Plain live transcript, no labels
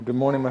Good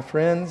morning, my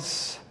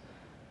friends.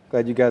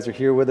 Glad you guys are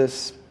here with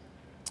us.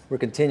 We're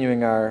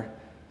continuing our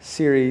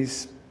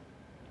series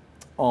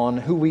on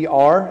who we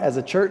are as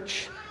a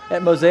church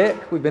at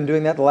Mosaic. We've been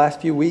doing that the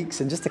last few weeks,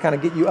 and just to kind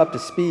of get you up to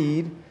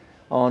speed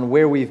on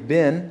where we've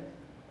been.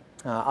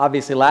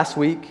 Obviously, last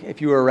week,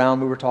 if you were around,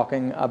 we were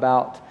talking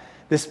about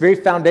this very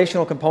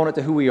foundational component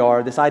to who we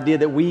are, this idea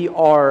that we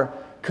are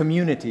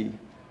community.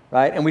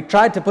 Right? And we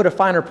tried to put a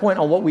finer point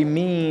on what we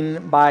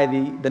mean by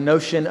the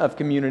notion of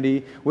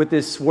community with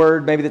this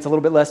word maybe that's a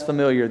little bit less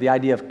familiar, the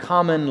idea of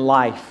common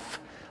life.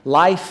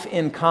 Life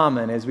in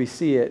common as we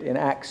see it in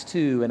Acts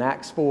 2 and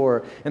Acts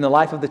 4. In the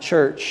life of the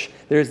church,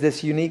 there's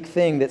this unique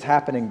thing that's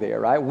happening there,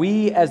 right?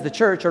 We as the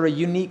church are a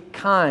unique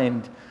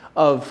kind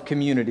of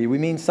community. We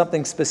mean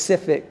something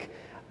specific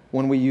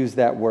when we use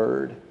that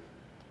word.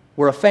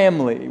 We're a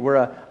family. We're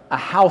a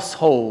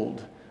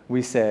household,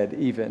 we said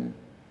even.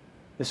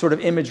 This sort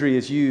of imagery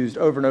is used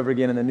over and over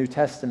again in the New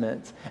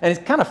Testament. And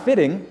it's kind of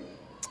fitting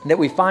that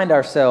we find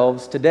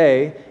ourselves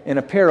today in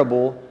a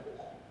parable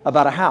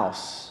about a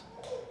house.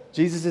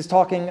 Jesus is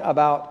talking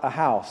about a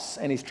house,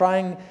 and he's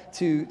trying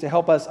to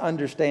help us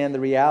understand the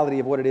reality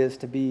of what it is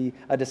to be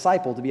a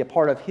disciple, to be a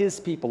part of his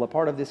people, a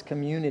part of this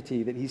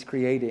community that he's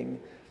creating.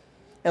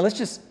 And let's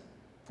just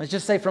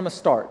say from a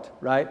start,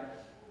 right?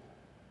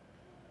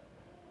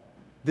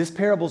 This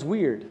parable's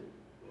weird.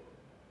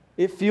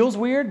 It feels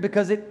weird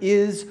because it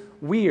is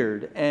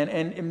weird.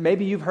 And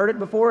maybe you've heard it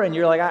before and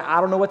you're like, I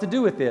don't know what to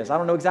do with this. I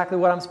don't know exactly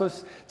what I'm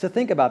supposed to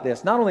think about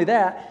this. Not only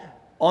that,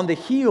 on the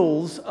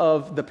heels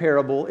of the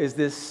parable is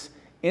this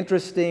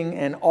interesting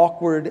and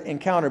awkward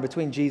encounter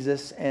between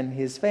Jesus and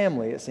his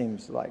family, it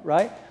seems like,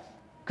 right?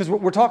 Because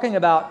we're talking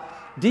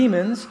about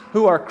demons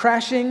who are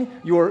crashing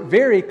your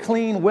very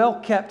clean,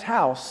 well-kept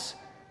house,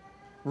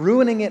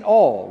 ruining it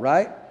all,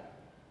 right?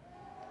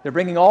 They're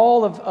bringing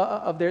all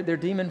of their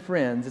demon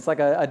friends. It's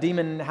like a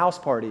demon house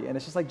party. And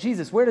it's just like,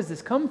 Jesus, where does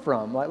this come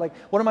from? Like,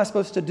 what am I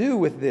supposed to do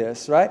with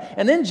this, right?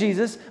 And then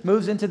Jesus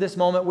moves into this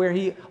moment where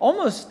he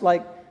almost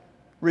like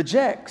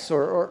rejects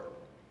or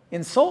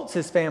insults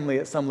his family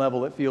at some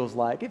level, it feels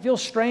like. It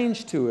feels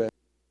strange to it.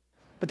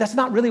 But that's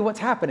not really what's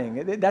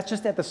happening. That's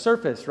just at the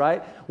surface,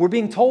 right? We're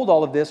being told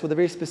all of this with a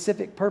very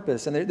specific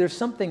purpose. And there's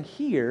something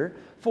here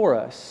for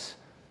us.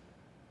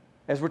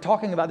 As we're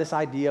talking about this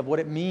idea of what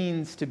it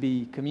means to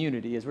be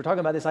community, as we're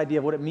talking about this idea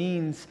of what it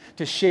means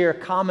to share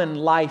common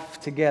life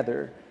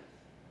together,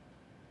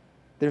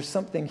 there's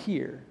something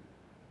here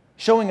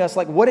showing us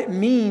like what it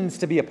means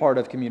to be a part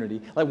of community,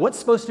 like what's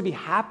supposed to be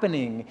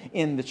happening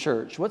in the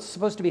church, what's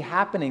supposed to be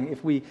happening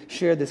if we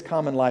share this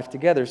common life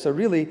together. So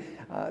really,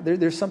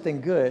 there's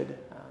something good.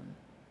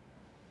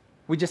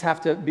 We just have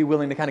to be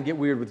willing to kind of get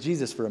weird with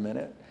Jesus for a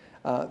minute.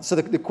 So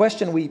the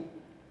question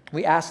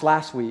we asked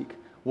last week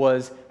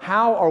was,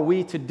 how are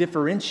we to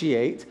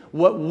differentiate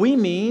what we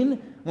mean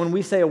when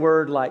we say a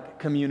word like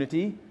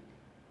community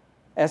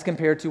as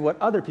compared to what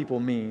other people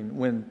mean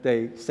when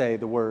they say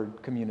the word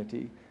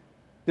community?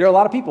 There are a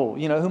lot of people,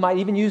 who might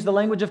even use the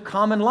language of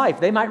common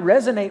life. They might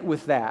resonate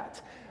with that.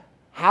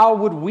 How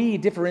would we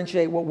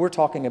differentiate what we're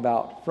talking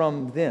about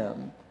from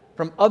them,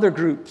 from other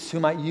groups who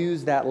might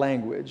use that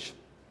language?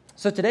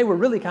 So today we're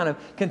really kind of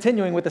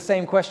continuing with the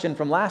same question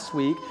from last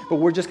week, but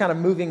we're just kind of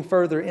moving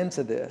further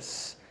into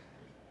this.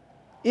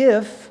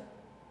 If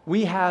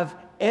we have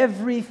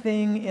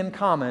everything in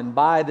common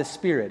by the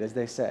Spirit, as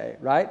they say,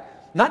 right?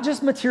 Not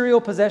just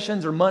material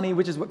possessions or money,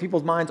 which is what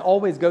people's minds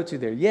always go to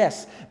there.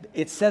 Yes,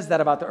 it says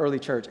that about the early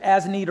church.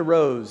 As need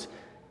arose,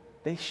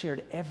 they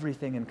shared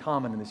everything in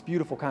common in this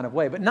beautiful kind of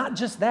way. But not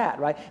just that,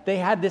 right? They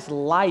had this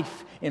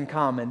life in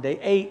common. They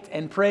ate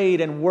and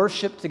prayed and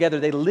worshiped together.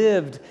 They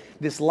lived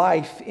this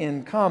life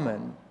in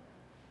common.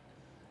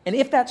 And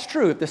if that's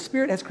true, if the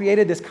Spirit has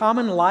created this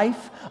common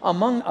life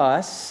among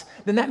us,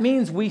 then that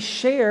means we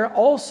share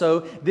also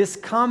this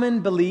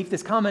common belief,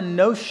 this common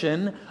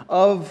notion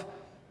of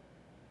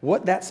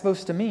what that's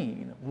supposed to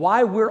mean,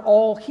 why we're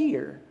all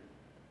here.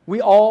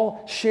 We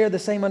all share the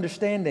same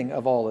understanding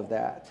of all of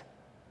that.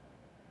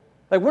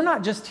 Like, we're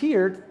not just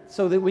here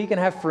so that we can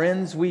have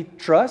friends we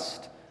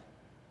trust,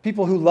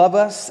 people who love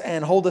us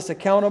and hold us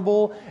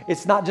accountable.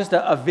 It's not just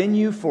a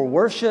venue for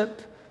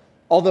worship,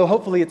 although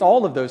hopefully it's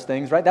all of those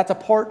things, right? That's a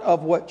part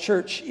of what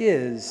church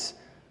is.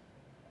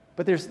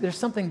 But there's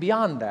something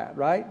beyond that,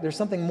 right? There's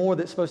something more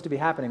that's supposed to be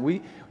happening.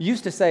 We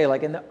used to say,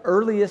 like in the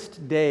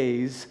earliest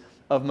days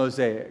of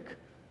Mosaic,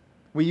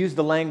 we used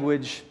the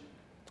language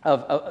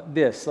of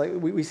this. Like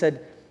we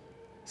said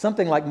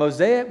something like,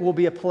 Mosaic will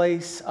be a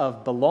place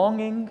of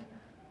belonging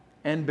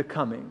and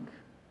becoming.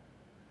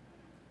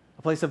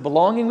 A place of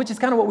belonging, which is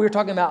kind of what we were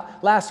talking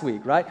about last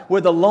week, right?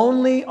 Where the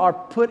lonely are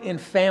put in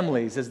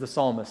families, as the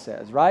psalmist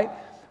says, right?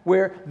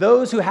 Where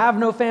those who have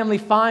no family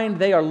find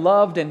they are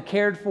loved and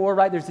cared for,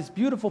 right? There's this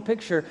beautiful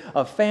picture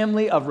of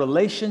family, of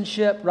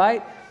relationship,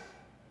 right?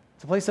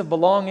 It's a place of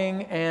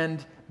belonging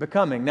and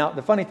becoming. Now,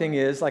 the funny thing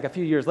is, like a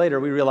few years later,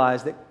 we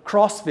realized that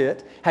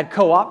CrossFit had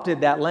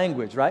co-opted that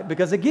language, right?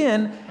 Because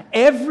again,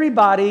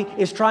 everybody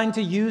is trying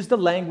to use the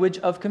language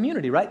of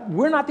community, right?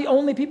 We're not the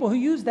only people who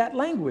use that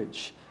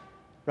language,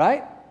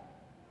 right?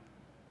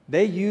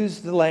 They use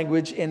the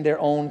language in their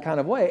own kind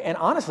of way. And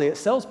honestly, it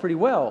sells pretty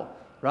well,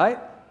 right?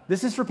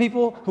 This is for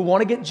people who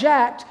want to get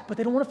jacked, but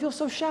they don't want to feel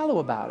so shallow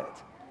about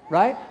it,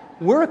 right?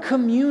 We're a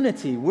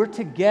community. We're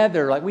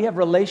together. Like, we have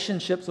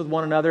relationships with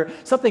one another.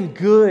 Something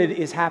good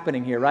is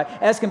happening here, right?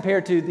 As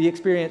compared to the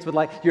experience with,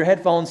 like, your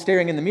headphones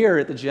staring in the mirror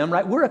at the gym,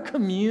 right? We're a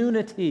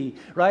community,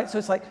 right? So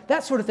it's like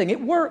that sort of thing. It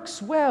works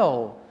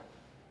well.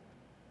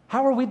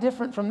 How are we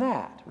different from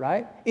that,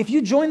 right? If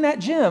you join that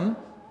gym,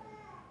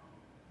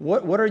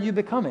 what are you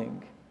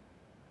becoming,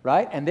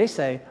 right? And they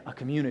say, a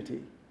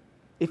community.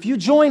 If you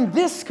join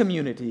this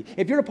community,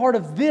 if you're a part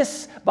of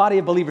this body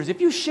of believers, if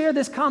you share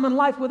this common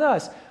life with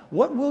us,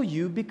 what will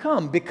you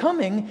become?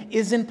 Becoming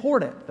is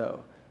important,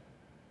 though.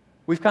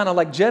 We've kind of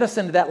like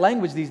jettisoned that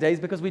language these days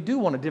because we do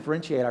want to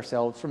differentiate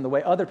ourselves from the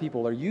way other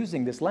people are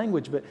using this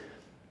language, but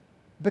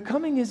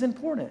becoming is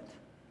important.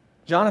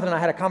 Jonathan and I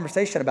had a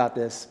conversation about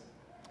this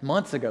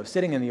months ago,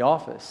 sitting in the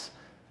office.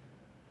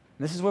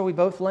 And this is where we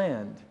both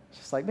land. It's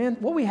just like, man,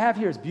 what we have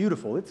here is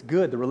beautiful. It's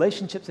good. The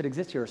relationships that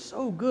exist here are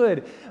so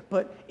good.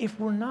 But if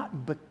we're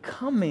not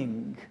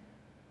becoming,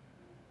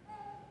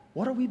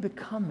 what are we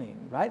becoming,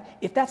 right?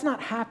 If that's not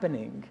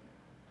happening,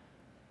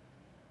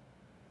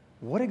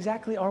 what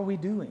exactly are we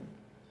doing,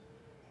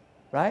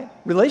 right?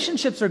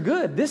 Relationships are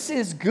good. This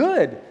is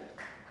good.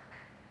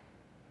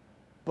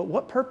 But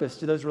what purpose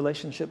do those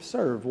relationships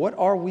serve? What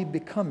are we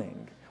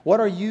becoming? What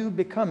are you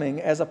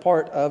becoming as a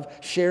part of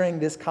sharing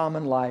this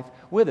common life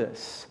with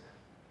us?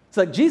 It's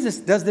like Jesus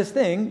does this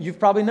thing, you've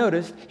probably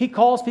noticed. He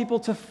calls people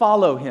to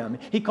follow him.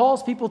 He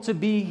calls people to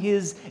be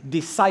his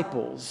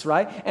disciples,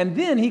 right? And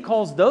then he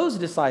calls those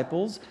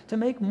disciples to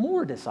make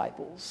more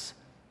disciples.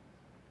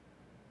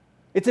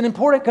 It's an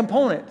important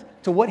component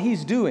to what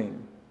he's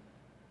doing.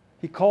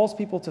 He calls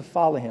people to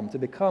follow him, to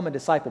become a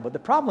disciple. But the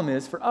problem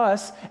is, for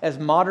us as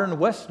modern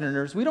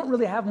Westerners, we don't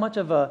really have much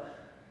of a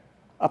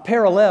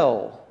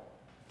parallel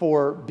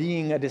for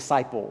being a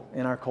disciple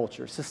in our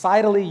culture.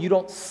 Societally, you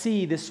don't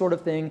see this sort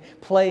of thing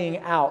playing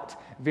out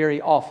very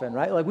often,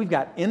 right? Like, we've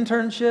got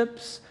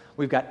internships,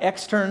 we've got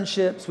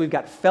externships, we've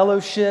got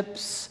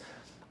fellowships,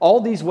 all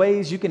these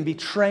ways you can be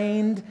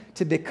trained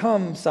to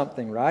become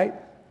something, right?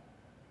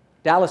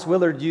 Dallas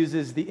Willard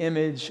uses the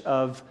image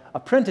of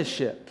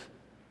apprenticeship.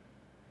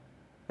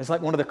 It's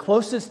like one of the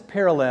closest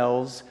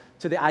parallels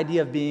to the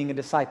idea of being a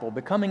disciple,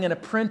 becoming an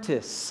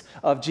apprentice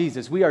of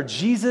Jesus. We are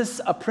Jesus'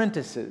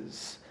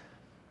 apprentices.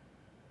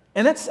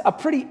 And that's a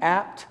pretty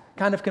apt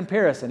kind of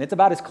comparison. It's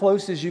about as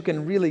close as you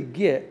can really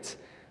get.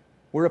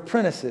 We're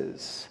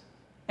apprentices.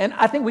 And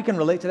I think we can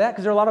relate to that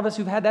because there are a lot of us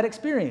who've had that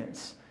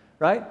experience,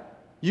 right?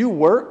 You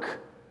work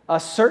a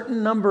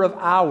certain number of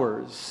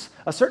hours,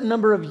 a certain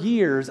number of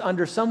years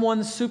under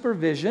someone's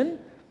supervision,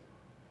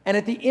 and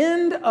at the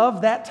end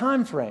of that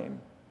time frame,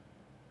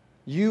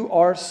 you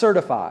are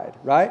certified,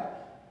 right?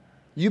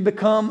 You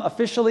become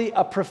officially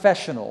a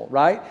professional,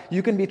 right?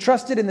 You can be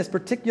trusted in this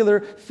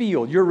particular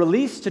field. You're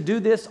released to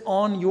do this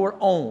on your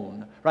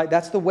own, right?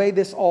 That's the way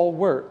this all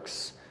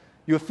works.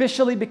 You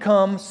officially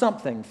become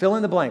something, fill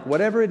in the blank,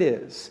 whatever it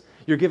is.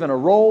 You're given a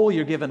role,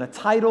 you're given a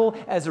title.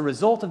 As a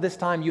result of this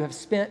time, you have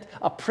spent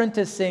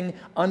apprenticing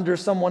under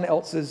someone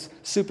else's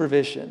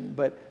supervision.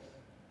 But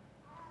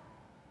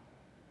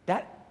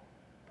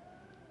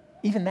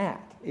even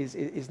that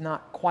is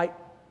not quite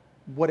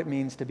what it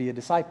means to be a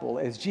disciple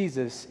as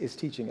Jesus is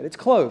teaching it. It's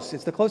close.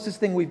 It's the closest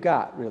thing we've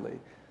got, really.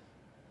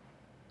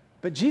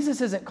 But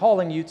Jesus isn't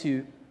calling you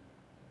to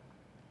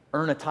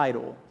earn a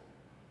title.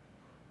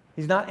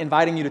 He's not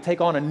inviting you to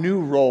take on a new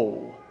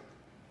role.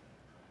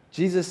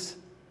 Jesus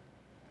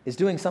is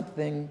doing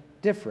something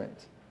different.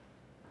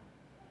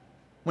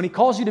 When he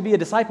calls you to be a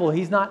disciple,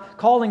 he's not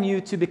calling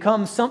you to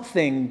become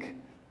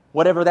something,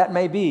 whatever that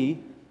may be.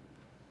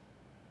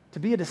 To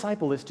be a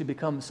disciple is to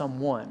become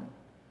someone.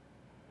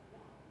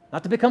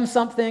 Not to become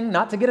something,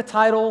 not to get a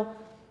title,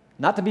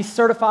 not to be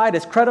certified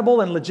as credible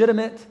and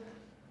legitimate.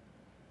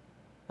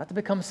 Not to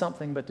become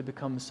something, but to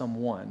become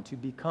someone, to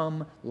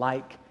become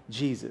like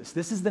Jesus.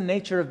 This is the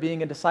nature of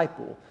being a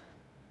disciple.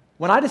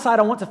 When I decide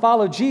I want to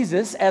follow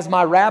Jesus as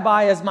my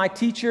rabbi, as my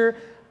teacher,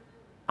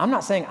 I'm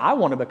not saying I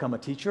want to become a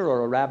teacher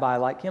or a rabbi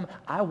like him.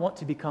 I want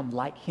to become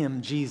like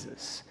him,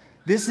 Jesus.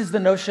 This is the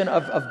notion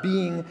of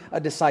being a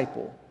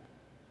disciple.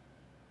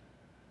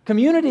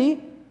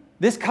 Community,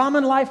 this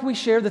common life we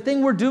share, the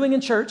thing we're doing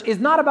in church, is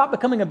not about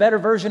becoming a better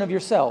version of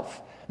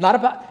yourself. Not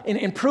about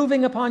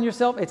improving upon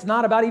yourself. It's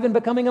not about even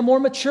becoming a more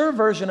mature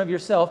version of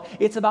yourself.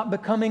 It's about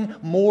becoming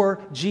more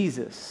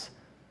Jesus.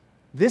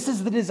 This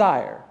is the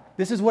desire.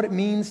 This is what it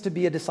means to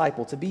be a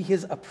disciple, to be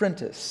his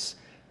apprentice.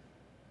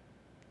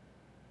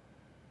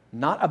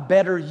 Not a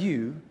better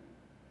you,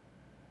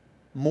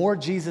 more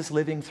Jesus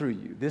living through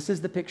you. This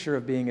is the picture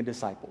of being a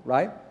disciple,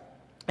 right?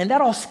 And that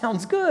all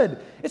sounds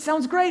good. It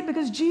sounds great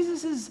because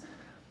Jesus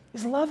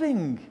is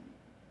loving,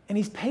 and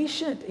he's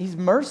patient, he's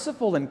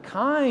merciful and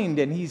kind,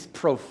 and he's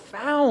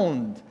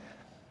profound.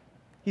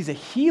 He's a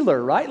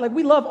healer, right? Like,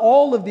 we love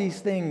all of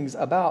these things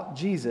about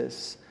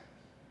Jesus.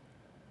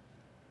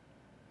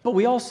 But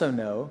we also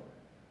know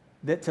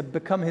that to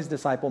become his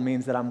disciple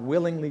means that I'm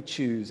willingly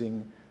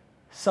choosing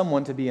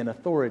someone to be an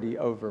authority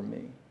over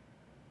me.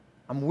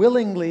 I'm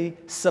willingly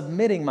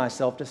submitting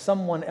myself to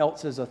someone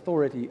else's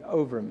authority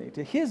over me,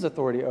 to his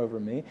authority over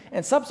me,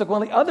 and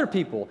subsequently other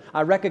people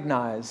I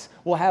recognize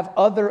will have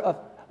other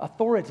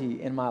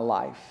authority in my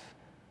life.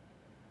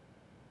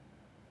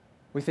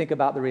 We think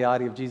about the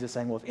reality of Jesus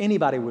saying, well, if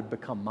anybody would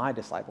become my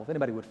disciple, if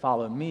anybody would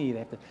follow me, they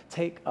have to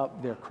take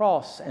up their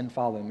cross and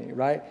follow me,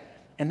 right?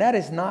 And that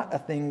is not a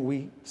thing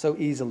we so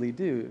easily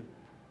do.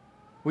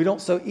 We don't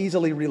so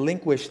easily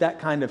relinquish that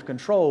kind of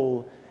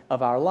control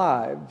of our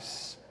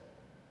lives.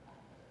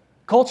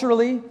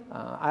 Culturally,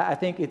 I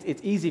think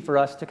it's easy for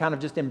us to kind of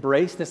just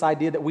embrace this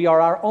idea that we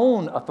are our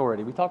own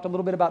authority. We talked a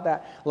little bit about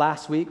that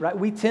last week, right?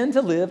 We tend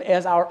to live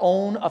as our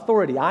own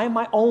authority. I am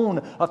my own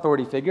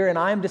authority figure, and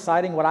I am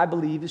deciding what I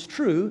believe is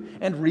true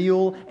and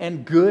real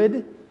and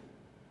good.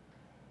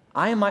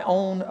 I am my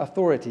own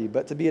authority,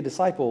 but to be a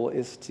disciple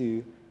is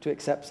to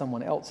accept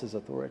someone else's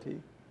authority.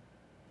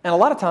 And a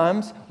lot of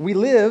times, we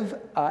live,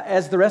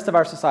 as the rest of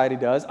our society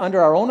does,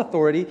 under our own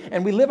authority,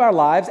 and we live our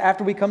lives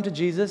after we come to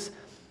Jesus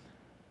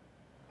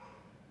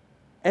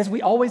as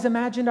we always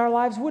imagined our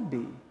lives would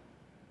be.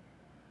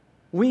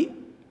 We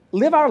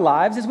live our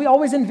lives as we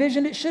always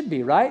envisioned it should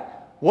be, right?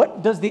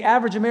 What does the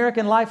average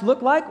American life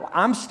look like?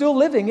 I'm still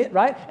living it,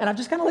 right? And I've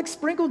just kind of like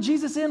sprinkled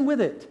Jesus in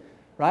with it,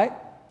 right?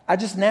 I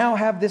just now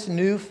have this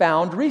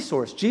newfound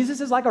resource.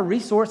 Jesus is like a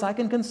resource I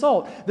can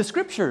consult. The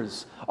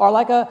scriptures are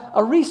like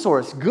a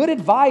resource, good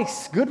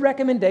advice, good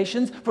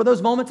recommendations for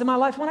those moments in my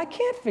life when I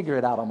can't figure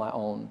it out on my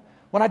own,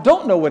 when I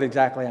don't know what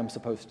exactly I'm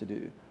supposed to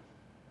do.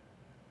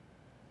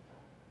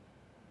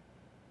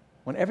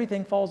 When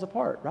everything falls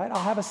apart, right?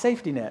 I'll have a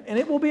safety net, and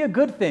it will be a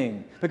good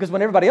thing, because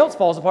when everybody else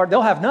falls apart,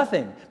 they'll have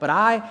nothing, but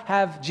I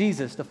have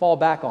Jesus to fall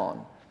back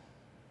on.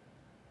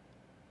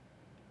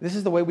 This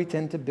is the way we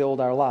tend to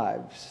build our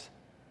lives.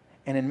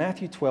 And in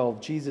Matthew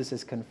 12, Jesus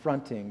is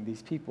confronting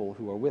these people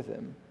who are with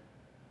him.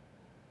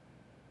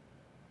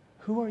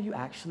 Who are you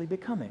actually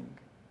becoming?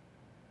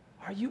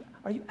 Are you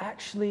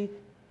actually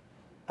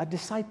a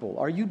disciple?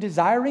 Are you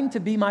desiring to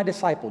be my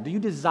disciple? Do you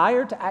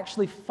desire to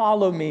actually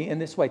follow me in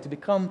this way, to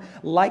become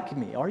like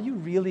me? Are you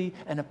really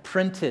an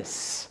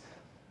apprentice?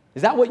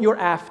 Is that what you're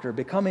after,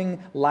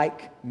 becoming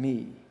like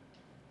me?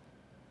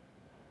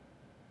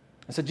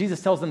 And so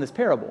Jesus tells them this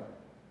parable.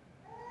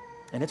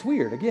 And it's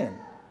weird, again.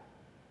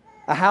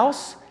 A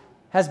house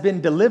has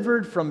been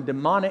delivered from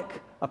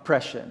demonic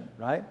oppression,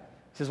 right?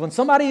 He says when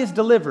somebody is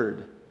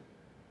delivered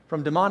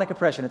from demonic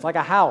oppression, it's like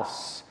a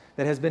house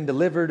that has been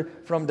delivered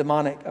from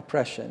demonic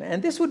oppression.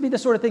 And this would be the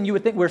sort of thing you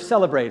would think we're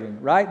celebrating,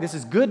 right? This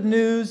is good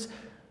news.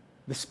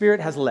 The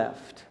spirit has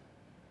left.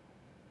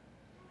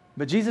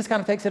 But Jesus kind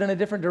of takes it in a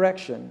different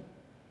direction.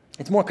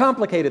 It's more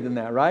complicated than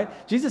that, right?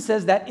 Jesus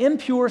says that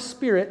impure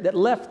spirit that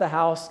left the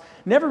house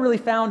never really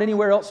found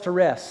anywhere else to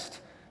rest,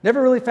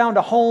 never really found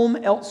a home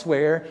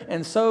elsewhere,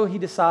 and so he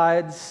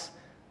decides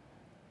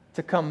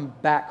to come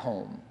back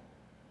home.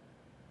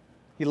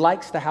 He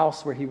likes the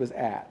house where he was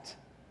at.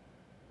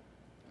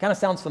 Kind of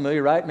sounds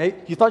familiar, right? Maybe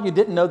you thought you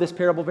didn't know this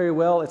parable very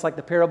well. It's like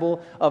the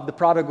parable of the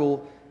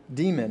prodigal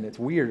demon. It's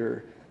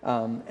weirder.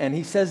 And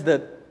he says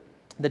that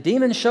the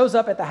demon shows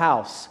up at the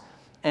house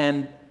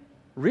and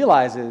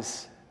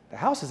realizes the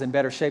house is in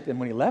better shape than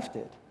when he left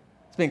it.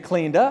 It's been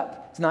cleaned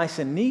up. It's nice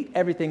and neat.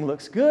 Everything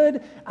looks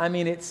good. I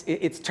mean,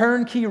 it's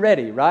turnkey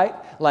ready, right?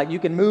 Like you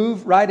can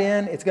move right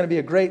in. It's going to be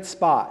a great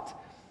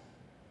spot.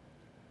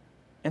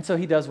 And so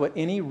he does what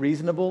any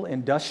reasonable,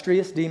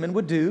 industrious demon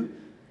would do.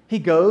 He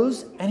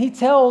goes and he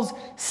tells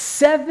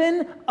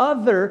 7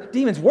 other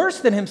demons, worse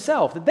than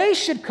himself, that they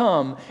should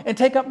come and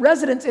take up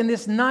residence in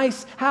this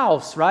nice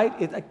house, right?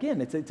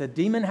 It's a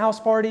demon house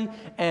party,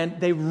 and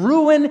they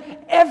ruin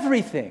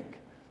everything.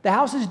 The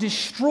house is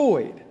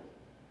destroyed.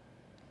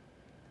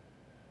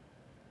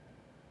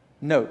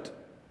 Note,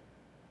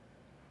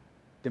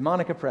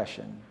 demonic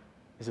oppression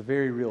is a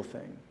very real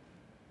thing.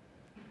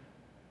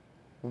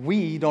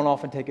 We don't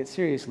often take it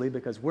seriously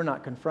because we're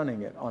not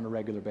confronting it on a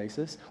regular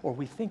basis, or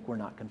we think we're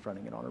not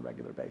confronting it on a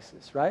regular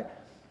basis, right?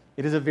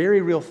 It is a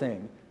very real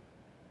thing.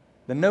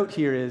 The note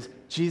here is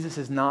Jesus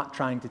is not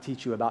trying to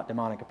teach you about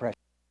demonic oppression.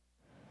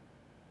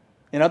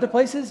 In other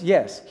places,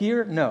 yes.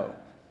 Here, no.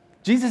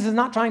 Jesus is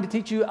not trying to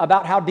teach you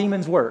about how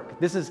demons work.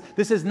 This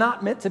is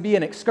not meant to be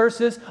an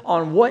excursus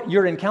on what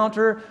your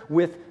encounter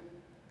with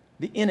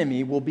the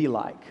enemy will be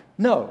like.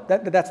 No,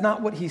 that's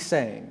not what he's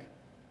saying.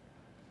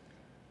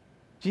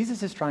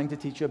 Jesus is trying to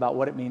teach you about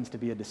what it means to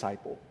be a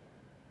disciple,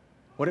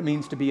 what it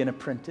means to be an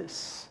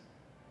apprentice.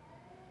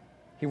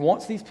 He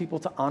wants these people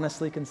to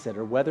honestly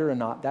consider whether or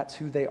not that's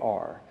who they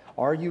are.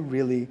 Are you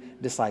really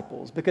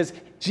disciples? Because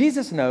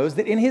Jesus knows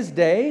that in his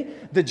day,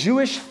 the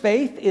Jewish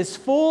faith is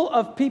full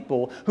of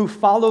people who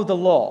follow the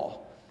law,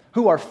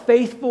 who are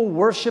faithful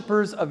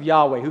worshipers of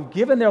Yahweh, who've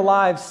given their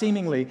lives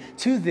seemingly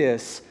to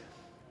this,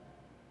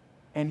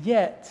 and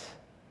yet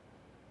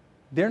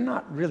they're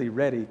not really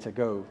ready to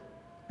go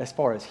as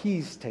far as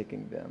he's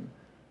taking them.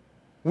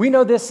 We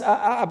know this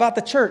about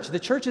the church. The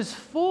church is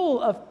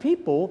full of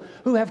people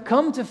who have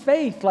come to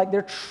faith like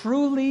they're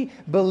truly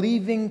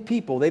believing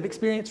people. They've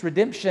experienced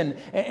redemption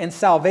and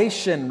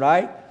salvation,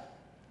 right?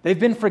 They've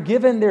been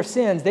forgiven their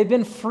sins. They've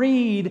been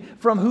freed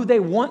from who they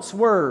once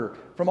were,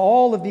 from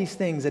all of these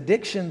things,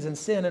 addictions and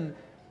sin and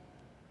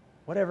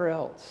whatever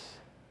else.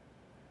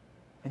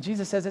 And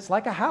Jesus says it's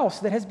like a house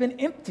that has been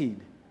emptied.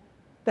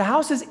 The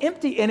house is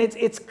empty and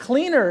it's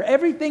cleaner.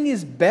 Everything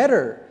is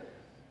better.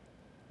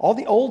 All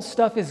the old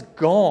stuff is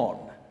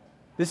gone.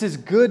 This is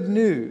good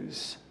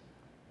news.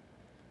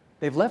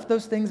 They've left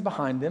those things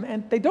behind them,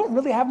 and they don't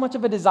really have much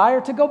of a desire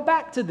to go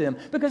back to them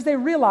because they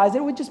realize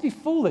it would just be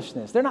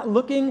foolishness. They're not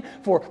looking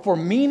for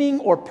meaning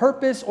or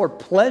purpose or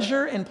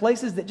pleasure in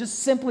places that just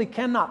simply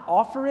cannot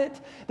offer it.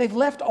 They've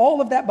left all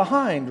of that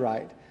behind,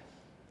 right?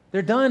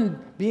 They're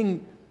done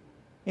being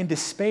in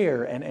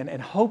despair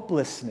and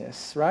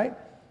hopelessness, right?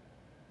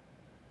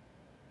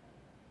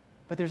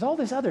 But there's all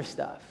this other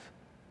stuff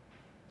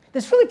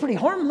that's really pretty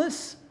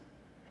harmless.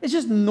 It's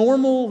just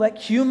normal, like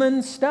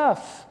human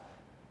stuff.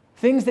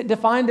 Things that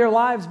defined their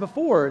lives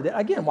before. That,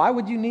 again, why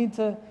would you need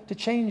to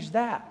change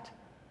that?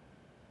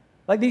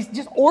 Like these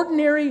just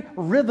ordinary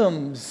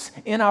rhythms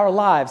in our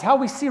lives, how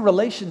we see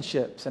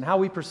relationships and how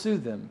we pursue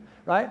them,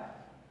 right?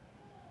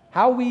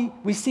 How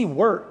we see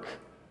work,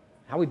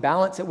 how we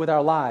balance it with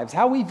our lives,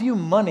 how we view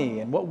money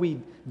and what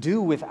we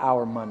do with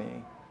our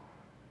money,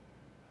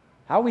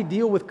 how we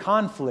deal with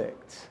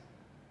conflict.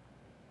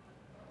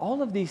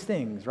 All of these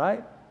things,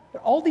 right?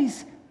 All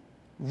these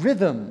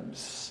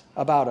rhythms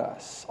about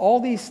us, all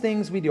these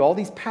things we do, all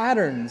these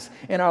patterns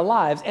in our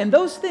lives, and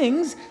those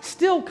things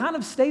still kind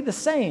of stay the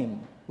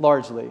same,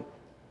 largely.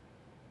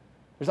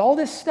 There's all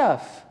this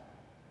stuff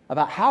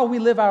about how we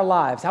live our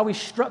lives, how we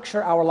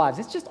structure our lives.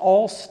 It's just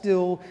all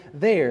still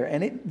there,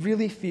 and it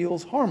really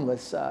feels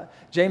harmless.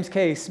 James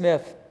K.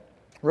 Smith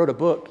wrote a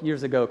book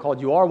years ago called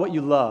You Are What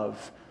You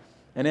Love,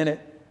 and in it,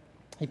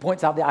 he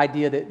points out the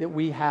idea that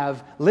we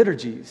have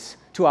liturgies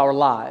to our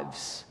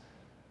lives.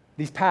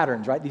 These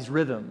patterns, right? These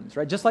rhythms,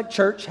 right? Just like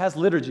church has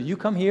liturgy. You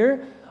come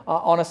here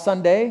on a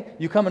Sunday,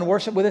 you come and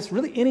worship with us.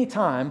 Really, any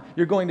time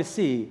you're going to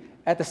see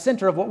at the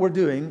center of what we're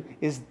doing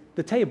is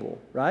the table,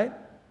 right?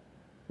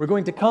 We're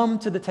going to come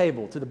to the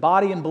table, to the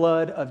body and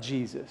blood of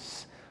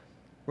Jesus.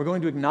 We're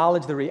going to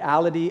acknowledge the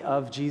reality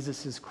of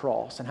Jesus'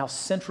 cross and how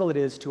central it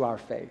is to our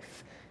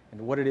faith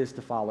and what it is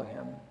to follow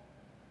him.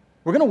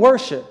 We're going to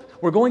worship.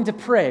 We're going to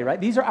pray, right?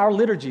 These are our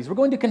liturgies. We're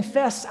going to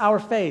confess our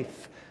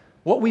faith,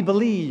 what we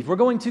believe. We're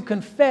going to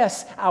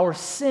confess our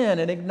sin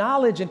and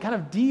acknowledge and kind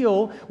of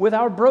deal with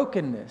our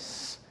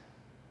brokenness.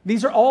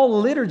 These are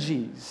all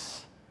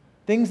liturgies,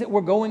 things that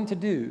we're going to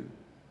do.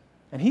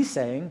 And he's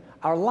saying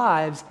our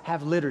lives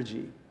have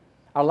liturgy.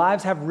 Our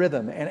lives have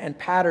rhythm and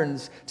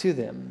patterns to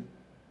them,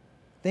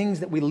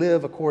 things that we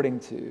live according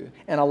to.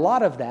 And a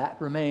lot of that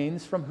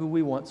remains from who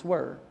we once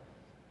were.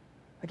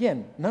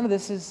 Again, none of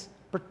this is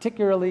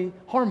particularly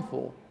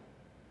harmful.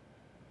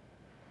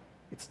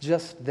 It's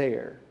just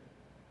there.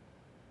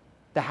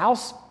 The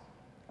house,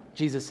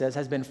 Jesus says,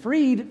 has been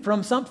freed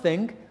from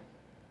something,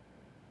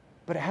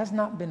 but it has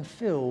not been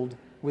filled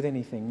with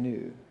anything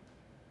new.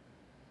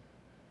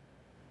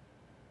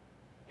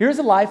 Here's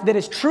a life that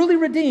is truly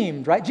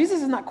redeemed, right?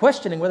 Jesus is not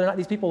questioning whether or not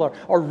these people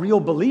are real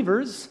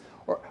believers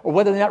or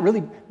whether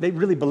they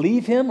really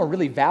believe him or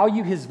really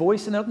value his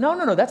voice.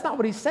 No, that's not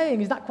what he's saying.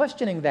 He's not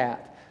questioning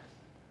that.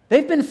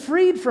 They've been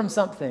freed from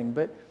something,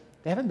 but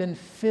they haven't been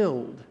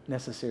filled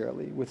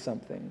necessarily with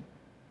something.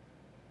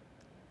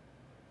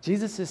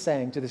 Jesus is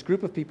saying to this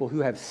group of people who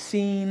have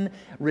seen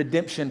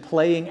redemption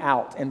playing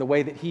out in the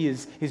way that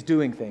he's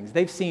doing things.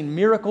 They've seen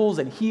miracles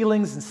and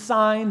healings and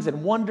signs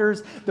and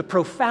wonders, the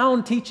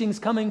profound teachings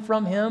coming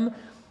from him,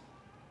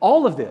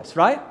 all of this,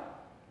 right?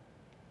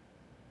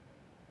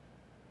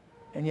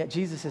 And yet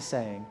Jesus is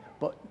saying,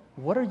 but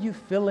what are you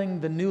filling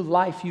the new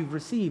life you've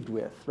received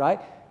with, right?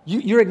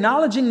 You're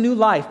acknowledging new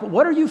life, but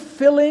what are you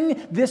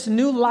filling this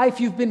new life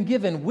you've been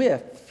given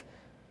with?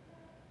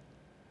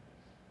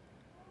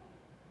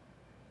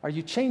 Are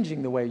you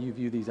changing the way you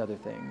view these other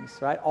things,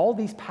 right? All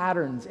these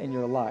patterns in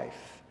your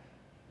life.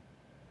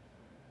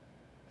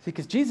 See,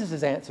 because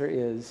Jesus' answer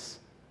is,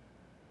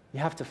 you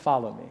have to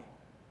follow me.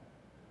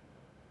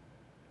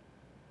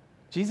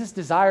 Jesus'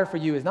 desire for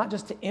you is not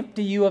just to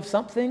empty you of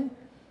something,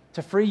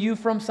 to free you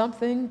from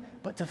something,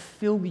 but to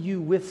fill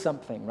you with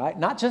something, right?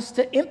 Not just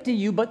to empty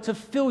you, but to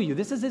fill you.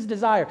 This is his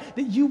desire,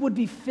 that you would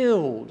be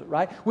filled,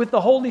 right? With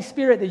the Holy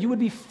Spirit, that you would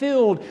be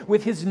filled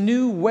with his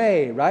new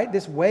way, right?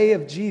 This way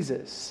of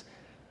Jesus.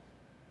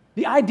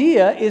 The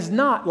idea is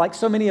not, like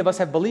so many of us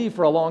have believed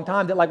for a long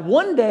time, that like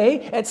one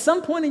day, at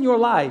some point in your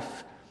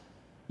life,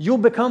 you'll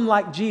become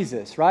like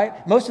Jesus,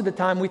 right? Most of the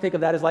time we think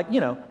of that as like,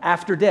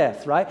 after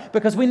death, right?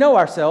 Because we know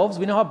ourselves,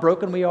 we know how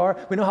broken we are,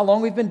 we know how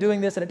long we've been doing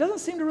this, and it doesn't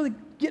seem to really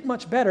get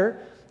much better.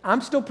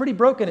 I'm still pretty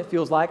broken, it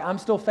feels like. I'm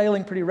still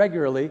failing pretty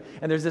regularly,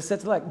 and there's this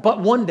sense of like, but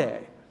one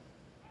day.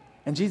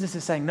 And Jesus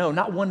is saying, no,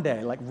 not one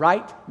day. Like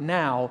right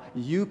now,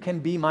 you can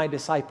be my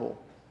disciple.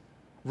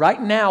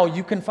 Right now,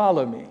 you can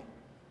follow me.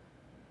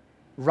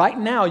 right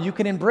now you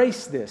can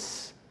embrace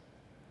this.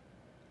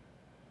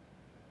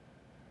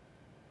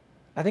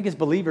 I think as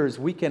believers,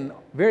 we can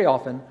very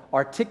often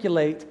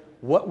articulate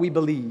what we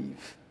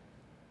believe.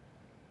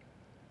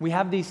 We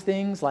have these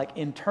things like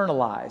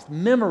internalized,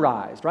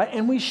 memorized, right?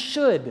 And we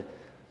should.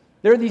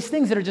 There are these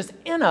things that are just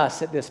in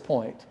us at this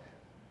point.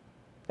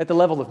 At the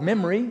level of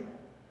memory,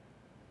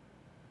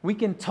 we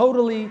can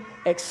totally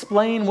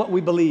explain what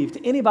we believe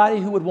to anybody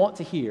who would want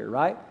to hear,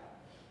 right?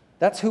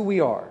 That's who we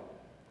are.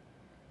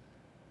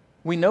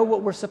 We know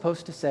what we're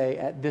supposed to say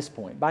at this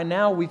point. By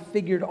now, we've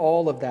figured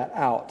all of that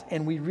out,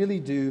 and we really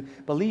do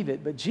believe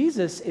it. But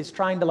Jesus is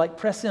trying to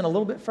press in a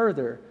little bit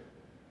further.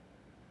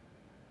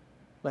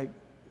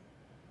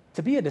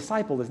 To be a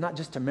disciple is not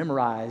just to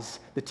memorize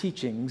the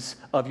teachings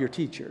of your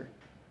teacher.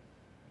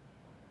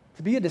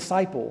 To be a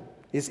disciple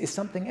is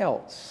something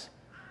else.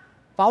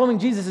 Following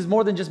Jesus is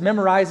more than just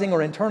memorizing or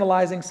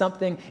internalizing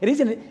something. It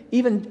isn't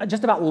even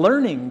just about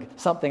learning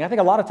something. I think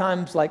a lot of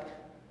times,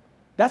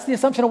 that's the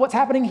assumption of what's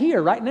happening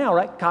here right now,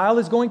 right? Kyle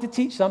is going to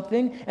teach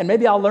something, and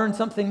maybe I'll learn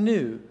something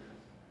new.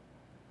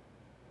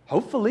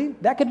 Hopefully,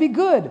 that could be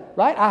good,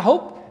 right? I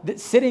hope that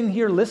sitting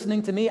here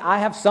listening to me, I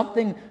have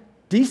something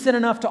decent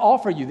enough to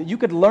offer you, that you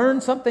could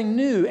learn something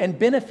new and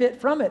benefit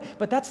from it.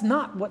 But that's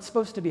not what's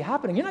supposed to be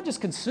happening. You're not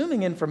just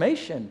consuming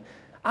information.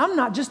 I'm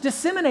not just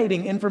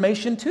disseminating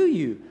information to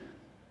you.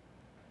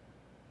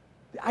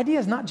 The idea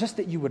is not just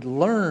that you would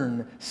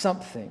learn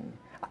something.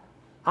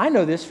 I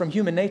know this from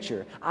human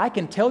nature. I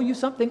can tell you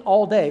something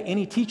all day.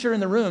 Any teacher in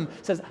the room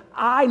says,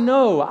 I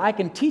know I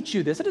can teach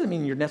you this. It doesn't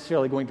mean you're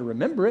necessarily going to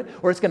remember it,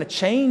 or it's going to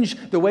change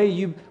the way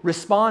you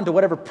respond to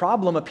whatever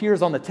problem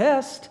appears on the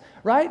test,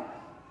 right?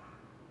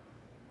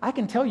 I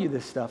can tell you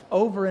this stuff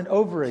over and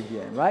over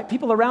again, right?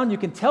 People around you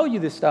can tell you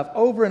this stuff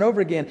over and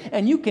over again,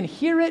 and you can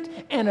hear it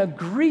and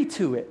agree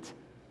to it.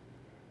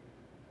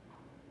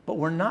 But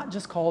we're not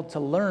just called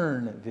to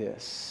learn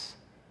this.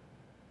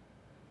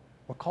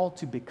 We're called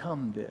to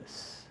become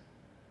this.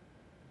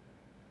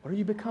 What are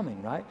you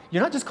becoming, right?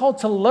 You're not just called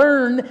to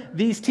learn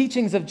these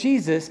teachings of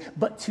Jesus,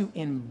 but to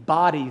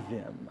embody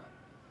them.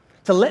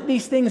 To let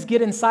these things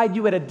get inside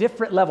you at a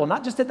different level,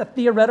 not just at the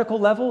theoretical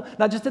level,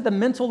 not just at the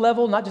mental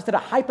level, not just at a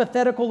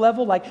hypothetical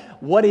level, like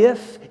what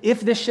if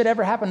this should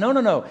ever happen?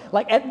 No.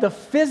 Like at the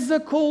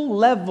physical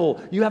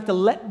level, you have to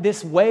let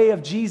this way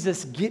of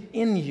Jesus get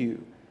in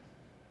you.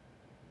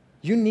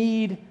 You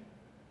need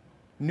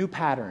new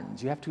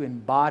patterns. You have to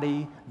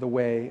embody the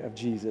way of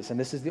Jesus, and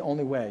this is the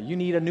only way. You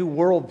need a new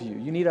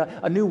worldview. You need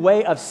a new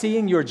way of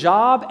seeing your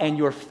job and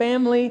your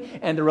family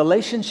and the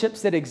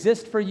relationships that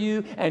exist for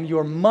you and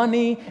your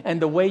money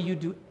and the way you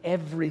do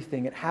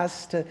everything. It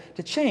has to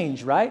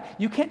change, right?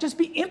 You can't just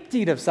be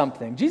emptied of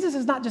something. Jesus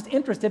is not just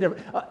interested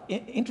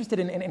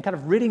in kind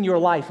of ridding your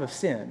life of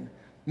sin,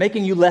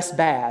 making you less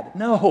bad.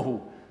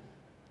 No.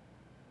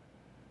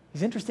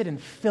 He's interested in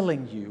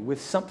filling you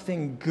with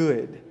something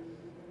good.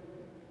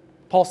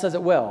 Paul says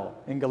it well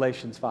in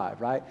Galatians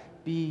 5, right?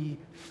 Be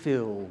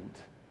filled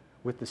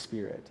with the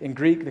Spirit. In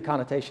Greek, the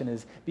connotation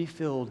is be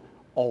filled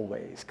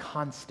always,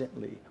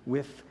 constantly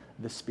with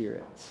the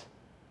Spirit.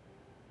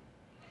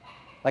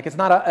 Like it's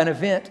not an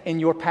event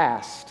in your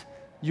past.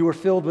 You were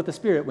filled with the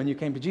Spirit when you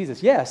came to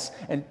Jesus. Yes,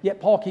 and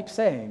yet Paul keeps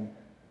saying,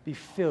 be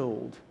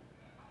filled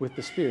with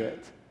the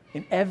Spirit.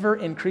 In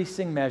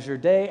ever-increasing measure,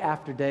 day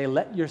after day,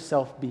 let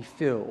yourself be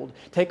filled.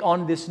 Take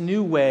on this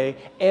new way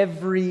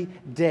every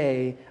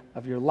day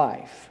of your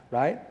life,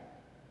 right?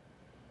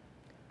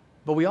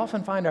 But we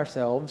often find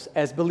ourselves,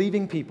 as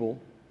believing people,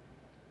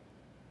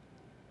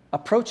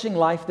 approaching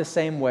life the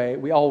same way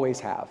we always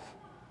have.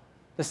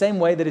 The same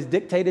way that is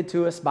dictated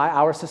to us by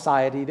our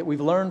society, that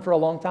we've learned for a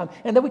long time,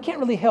 and that we can't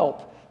really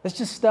help. It's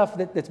just stuff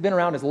that's been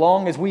around as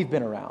long as we've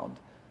been around.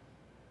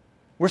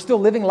 We're still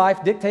living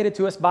life dictated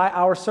to us by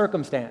our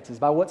circumstances,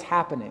 by what's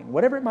happening,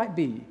 whatever it might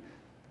be.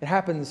 It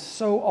happens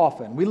so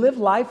often. We live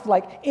life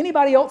like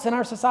anybody else in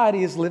our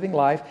society is living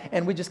life,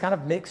 and we just kind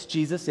of mix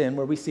Jesus in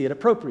where we see it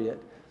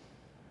appropriate.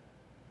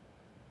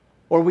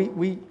 Or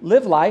we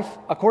live life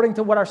according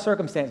to what our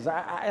circumstances.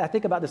 I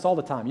think about this all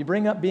the time. You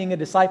bring up being a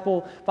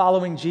disciple,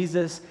 following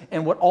Jesus,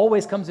 and what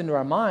always comes into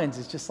our minds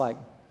is just like,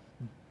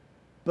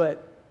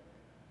 but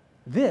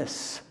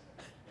this,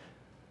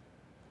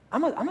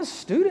 I'm a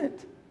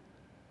student.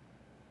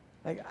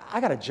 Like, I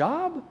got a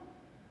job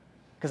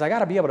because I got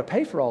to be able to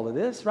pay for all of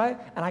this, right?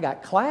 And I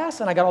got class,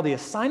 and I got all the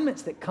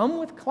assignments that come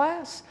with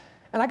class,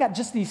 and I got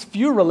just these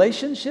few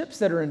relationships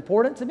that are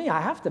important to me. I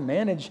have to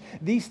manage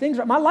these things.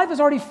 My life is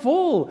already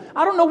full.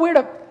 I don't know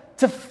where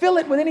to fill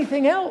it with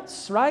anything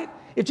else, right?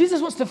 If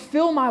Jesus wants to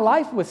fill my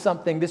life with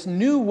something, this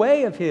new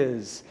way of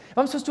His, if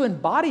I'm supposed to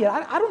embody it,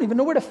 I don't even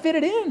know where to fit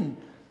it in.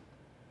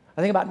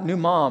 I think about new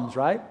moms,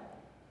 right?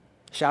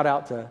 Shout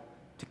out to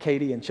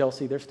Katie and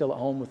Chelsea. They're still at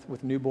home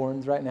with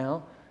newborns right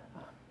now.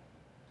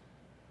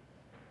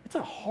 It's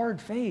a hard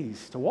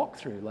phase to walk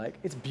through. Like,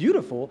 it's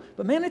beautiful,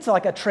 but man, it's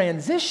like a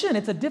transition.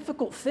 It's a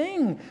difficult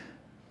thing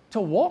to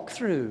walk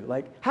through.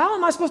 Like, how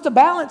am I supposed to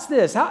balance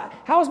this?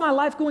 How is my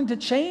life going to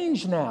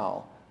change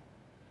now?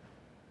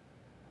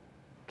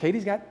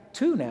 Katie's got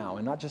 2 now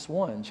and not just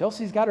 1.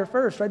 Chelsea's got her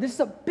first, right? This is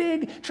a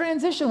big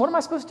transition. What am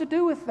I supposed to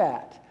do with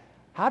that?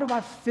 How do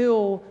I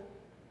fill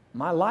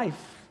my life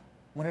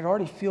when it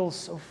already feels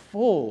so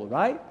full,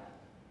 right?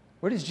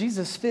 Where does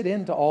Jesus fit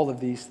into all of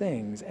these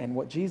things? And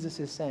what Jesus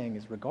is saying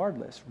is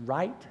regardless,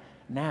 right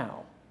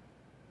now,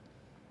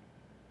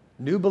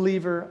 new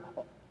believer,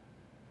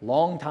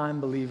 long-time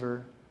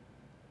believer,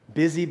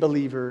 busy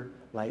believer,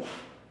 like,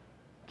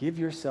 give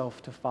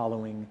yourself to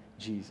following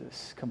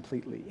Jesus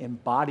completely,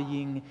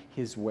 embodying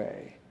his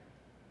way.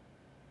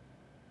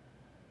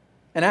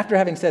 And after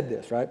having said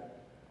this, right,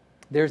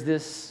 there's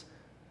this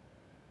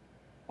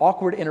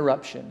awkward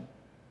interruption.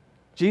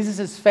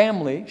 Jesus'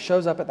 family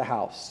shows up at the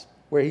house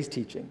where he's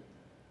teaching.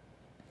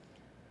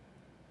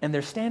 And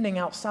they're standing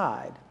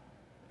outside.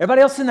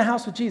 Everybody else is in the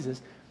house with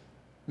Jesus.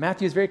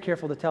 Matthew is very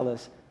careful to tell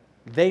us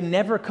they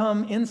never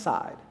come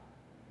inside.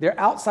 They're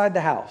outside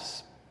the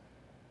house.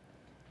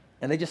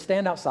 And they just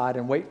stand outside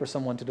and wait for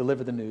someone to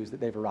deliver the news that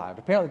they've arrived.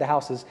 Apparently the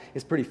house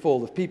is pretty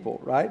full of people,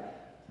 right?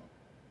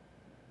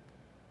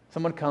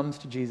 Someone comes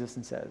to Jesus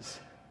and says,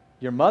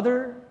 your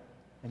mother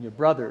and your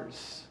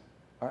brothers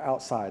are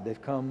outside. They've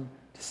come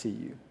to see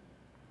you.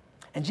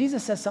 And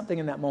Jesus says something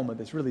in that moment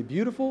that's really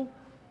beautiful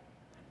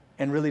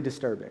and really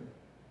disturbing,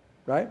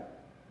 right?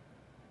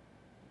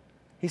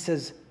 He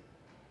says,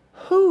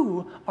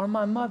 who are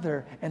my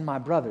mother and my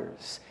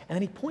brothers? And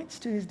then he points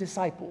to his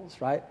disciples,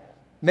 right?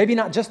 Maybe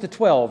not just the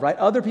 12, right?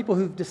 Other people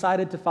who've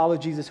decided to follow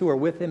Jesus who are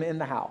with him in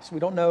the house.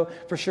 We don't know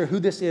for sure who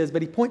this is,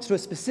 but he points to a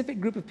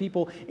specific group of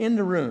people in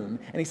the room,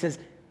 and he says,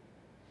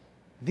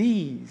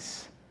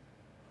 these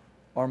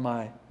are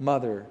my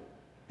mother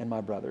and my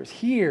brothers.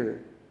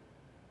 Here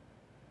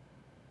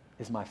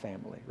is my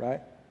family,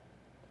 right?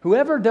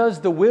 Whoever does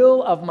the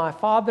will of my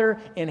Father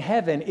in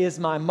heaven is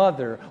my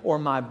mother or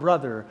my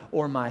brother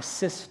or my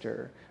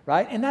sister,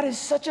 right? And that is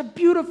such a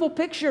beautiful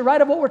picture, right,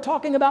 of what we're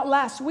talking about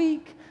last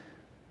week.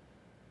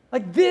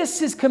 Like,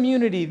 this is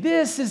community.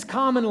 This is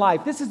common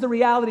life. This is the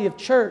reality of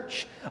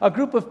church. A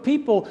group of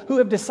people who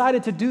have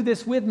decided to do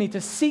this with me,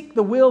 to seek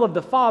the will of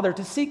the Father,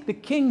 to seek the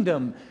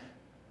kingdom,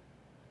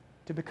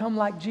 to become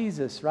like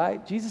Jesus,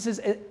 right? Jesus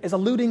is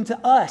alluding to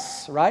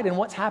us, right, and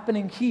what's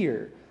happening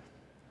here,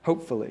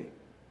 hopefully.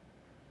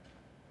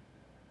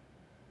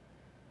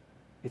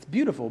 It's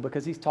beautiful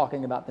because he's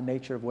talking about the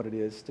nature of what it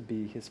is to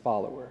be his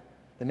follower,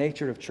 the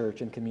nature of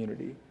church and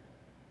community.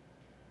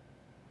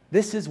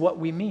 This is what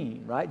we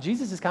mean, right?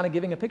 Jesus is kind of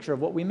giving a picture of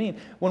what we mean.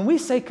 When we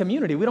say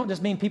community, we don't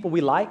just mean people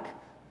we like,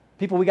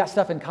 people we got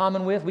stuff in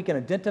common with, we can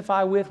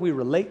identify with, we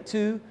relate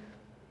to,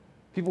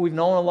 people we've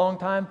known a long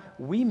time.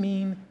 We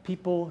mean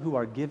people who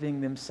are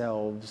giving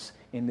themselves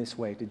in this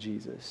way to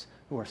Jesus,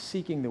 who are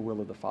seeking the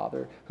will of the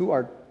Father, who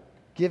are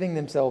giving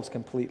themselves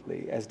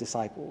completely as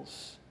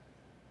disciples.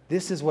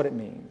 This is what it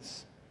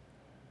means.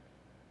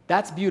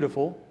 That's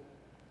beautiful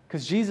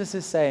because Jesus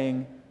is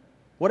saying,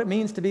 what it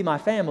means to be my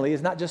family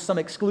is not just some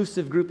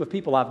exclusive group of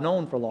people I've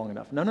known for long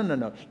enough.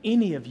 No.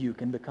 Any of you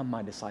can become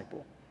my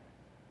disciple.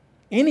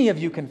 Any of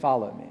you can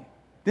follow me.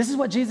 This is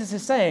what Jesus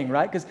is saying,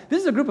 right? Because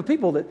this is a group of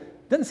people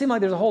that doesn't seem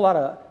like there's a whole lot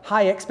of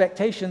high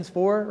expectations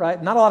for,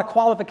 right? Not a lot of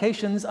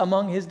qualifications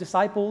among his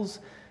disciples.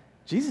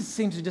 Jesus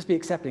seems to just be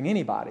accepting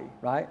anybody,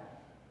 right?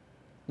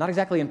 Not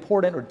exactly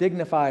important or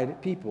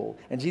dignified people.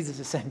 And Jesus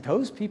is saying,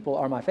 those people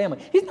are my family.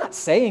 He's not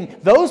saying,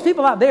 those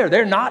people out there,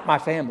 they're not my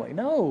family.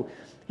 No.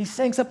 He's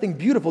saying something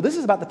beautiful. This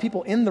is about the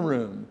people in the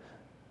room.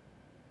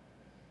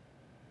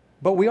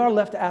 But we are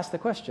left to ask the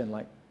question,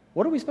 like,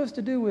 what are we supposed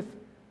to do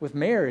with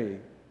Mary,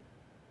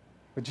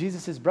 with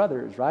Jesus'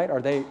 brothers, right?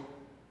 Are they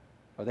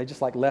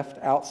just like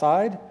left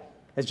outside?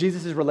 Has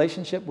Jesus'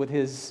 relationship with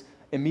his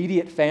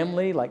immediate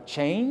family like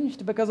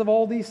changed because of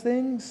all these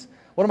things?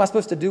 What am I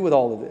supposed to do with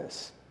all of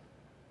this?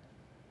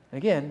 And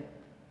again,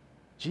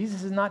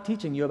 Jesus is not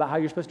teaching you about how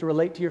you're supposed to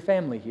relate to your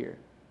family here.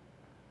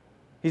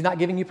 He's not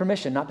giving you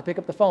permission not to pick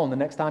up the phone the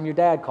next time your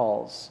dad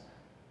calls.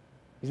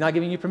 He's not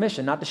giving you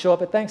permission not to show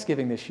up at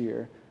Thanksgiving this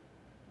year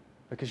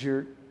because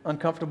you're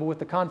uncomfortable with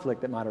the conflict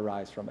that might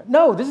arise from it.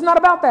 No, this is not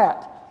about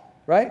that,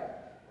 right?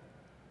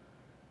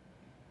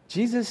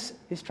 Jesus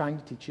is trying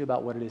to teach you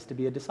about what it is to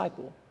be a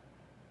disciple.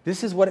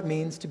 This is what it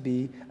means to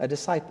be a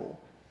disciple.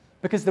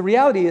 Because the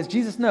reality is,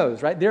 Jesus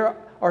knows, right? There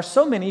are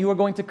so many who are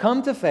going to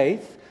come to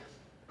faith,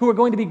 who are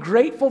going to be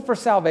grateful for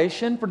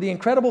salvation, for the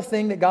incredible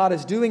thing that God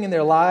is doing in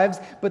their lives,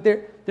 but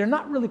they're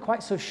not really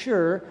quite so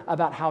sure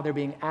about how they're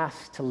being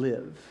asked to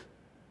live.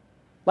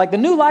 Like, the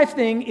new life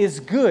thing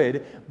is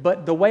good,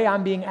 but the way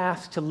I'm being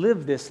asked to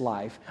live this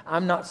life,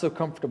 I'm not so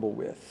comfortable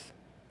with.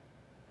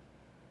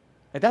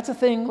 And that's a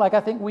thing, like,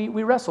 I think we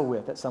wrestle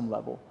with at some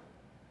level.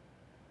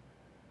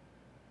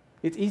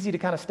 It's easy to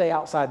kind of stay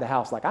outside the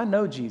house. Like, I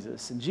know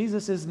Jesus, and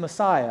Jesus is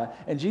Messiah,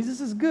 and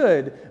Jesus is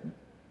good,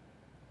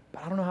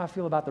 but I don't know how I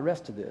feel about the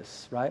rest of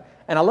this, right?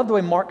 And I love the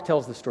way Mark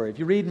tells the story. If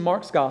you read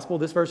Mark's gospel,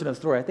 this version of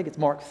the story, I think it's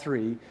Mark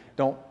 3.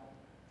 Don't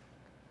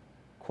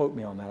quote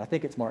me on that. I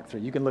think it's Mark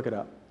 3. You can look it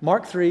up.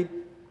 Mark 3,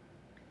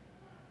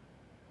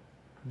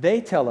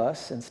 Mark tells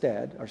us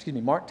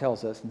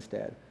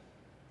instead,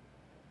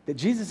 that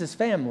Jesus'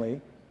 family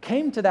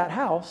came to that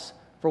house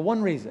for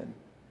one reason, and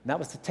that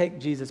was to take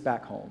Jesus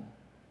back home.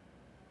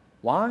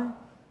 Why?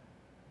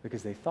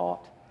 Because they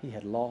thought he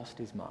had lost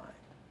his mind.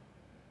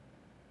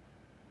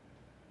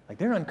 Like,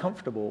 they're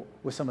uncomfortable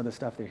with some of the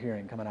stuff they're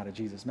hearing coming out of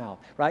Jesus' mouth,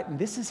 right? And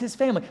this is his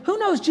family. Who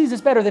knows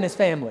Jesus better than his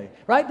family,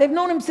 right? They've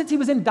known him since he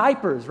was in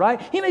diapers,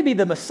 right? He may be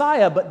the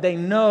Messiah, but they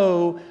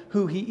know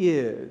who he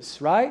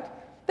is, right?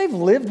 They've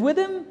lived with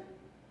him.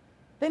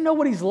 They know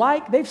what he's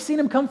like. They've seen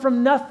him come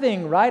from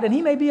nothing, right? And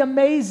he may be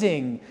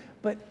amazing,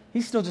 but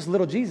he's still just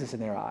little Jesus in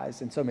their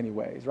eyes in so many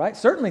ways, right?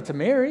 Certainly to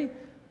Mary.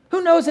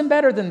 Who knows him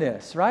better than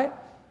this, right?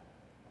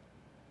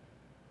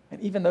 And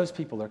even those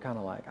people are kind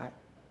of like,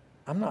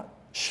 I'm not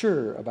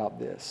sure about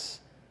this.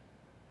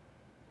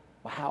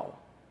 Wow.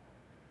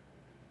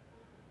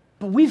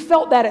 But we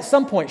felt that at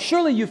some point.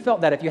 Surely you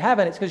felt that. If you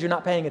haven't, it's because you're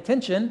not paying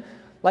attention.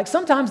 Like,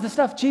 sometimes the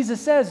stuff Jesus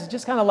says is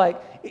just kind of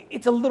like,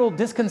 it's a little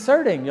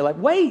disconcerting. You're like,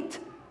 wait,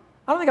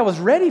 I don't think I was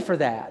ready for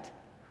that.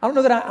 I don't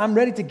know that I'm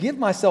ready to give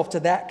myself to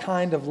that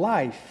kind of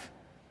life.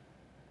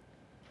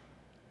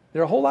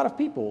 There are a whole lot of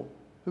people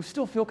who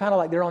still feel kind of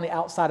like they're on the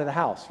outside of the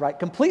house, right?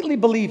 Completely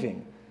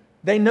believing.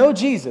 They know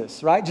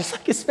Jesus, right? Just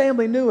like his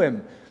family knew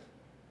him.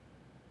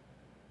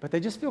 But they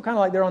just feel kind of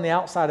like they're on the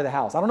outside of the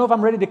house. I don't know if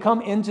I'm ready to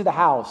come into the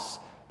house,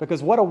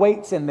 because what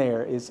awaits in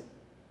there is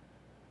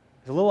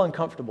a little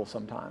uncomfortable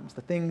sometimes.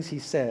 The things he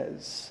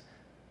says,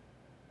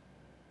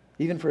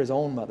 even for his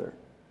own mother.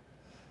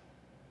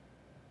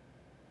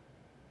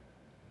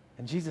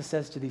 And Jesus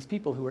says to these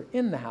people who are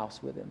in the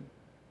house with him,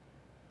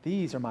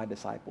 these are my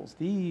disciples.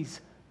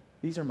 These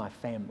are my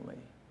family.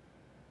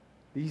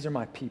 These are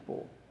my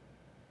people.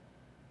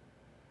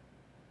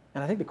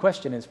 And I think the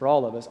question is for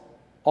all of us,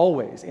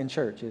 always in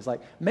church, is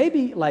like,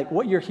 maybe like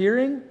what you're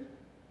hearing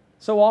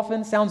so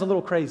often sounds a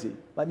little crazy.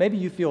 Like, maybe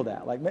you feel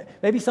that. Like,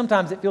 maybe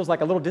sometimes it feels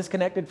like a little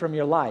disconnected from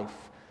your life.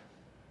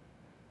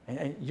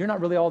 And you're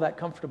not really all that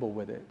comfortable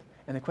with it.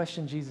 And the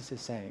question Jesus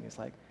is saying is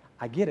like,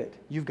 I get it.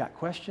 You've got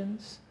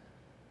questions.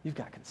 You've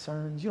got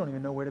concerns. You don't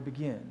even know where to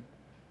begin.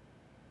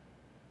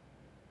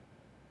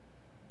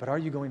 But are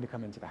you going to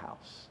come into the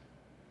house?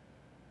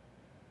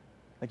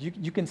 Like,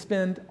 you can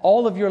spend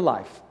all of your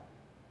life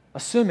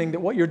assuming that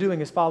what you're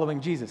doing is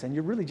following Jesus, and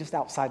you're really just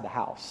outside the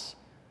house.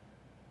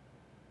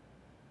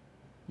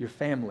 Your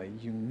family,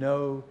 you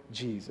know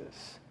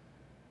Jesus.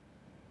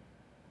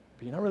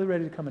 But you're not really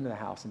ready to come into the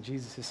house, and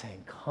Jesus is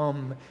saying,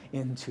 come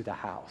into the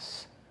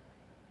house.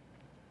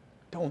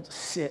 Don't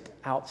sit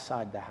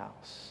outside the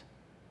house.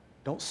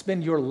 Don't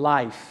spend your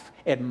life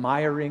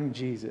admiring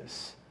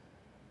Jesus.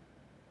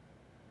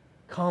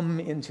 Come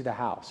into the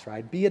house,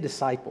 right? Be a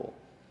disciple.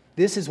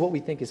 This is what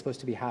we think is supposed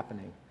to be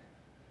happening.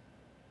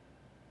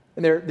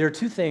 And there are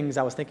two things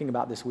I was thinking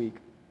about this week.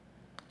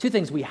 Two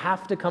things we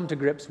have to come to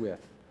grips with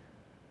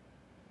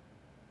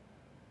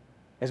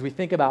as we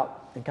think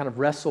about and kind of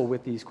wrestle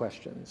with these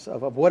questions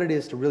of what it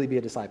is to really be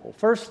a disciple.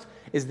 First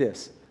is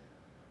this: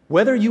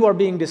 whether you are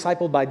being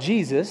discipled by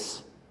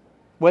Jesus,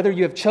 whether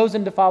you have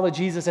chosen to follow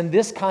Jesus in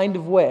this kind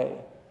of way,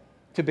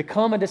 to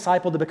become a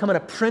disciple, to become an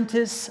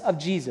apprentice of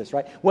Jesus,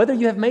 right? Whether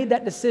you have made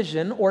that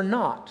decision or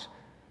not,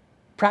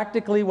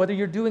 practically, whether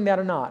you're doing that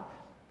or not,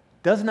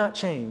 does not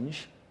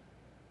change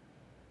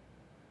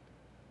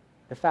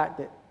the fact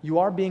that you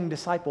are being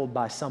discipled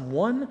by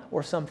someone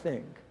or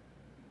something.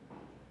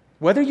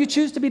 Whether you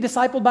choose to be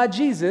discipled by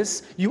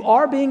Jesus, you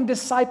are being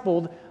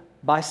discipled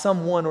by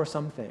someone or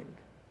something.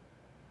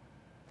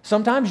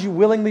 Sometimes you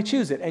willingly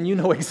choose it, and you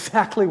know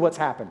exactly what's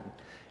happening,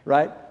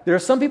 right? There are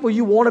some people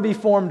you want to be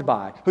formed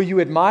by, who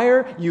you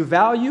admire, you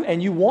value,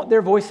 and you want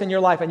their voice in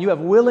your life, and you have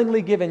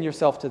willingly given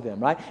yourself to them,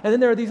 right? And then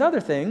there are these other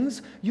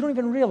things you don't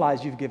even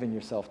realize you've given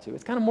yourself to.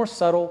 It's kind of more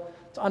subtle.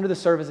 It's under the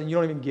surface, and you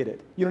don't even get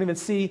it. You don't even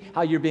see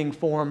how you're being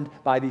formed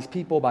by these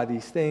people, by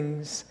these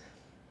things.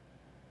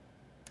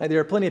 And there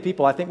are plenty of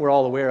people I think we're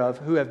all aware of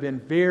who have been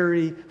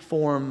very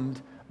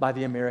formed by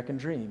the American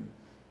dream.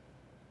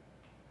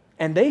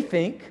 And they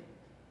think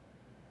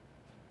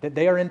that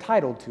they are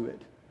entitled to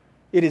it.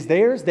 It is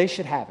theirs, they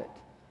should have it.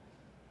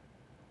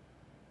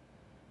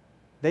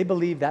 They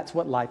believe that's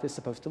what life is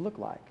supposed to look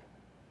like.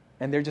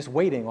 And they're just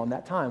waiting on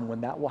that time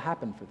when that will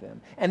happen for them.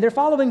 And they're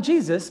following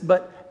Jesus,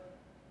 but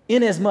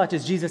in as much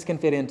as Jesus can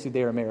fit into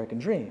their American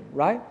dream,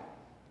 right?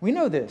 We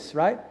know this,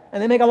 right?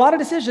 And they make a lot of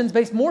decisions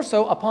based more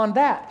so upon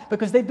that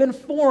because they've been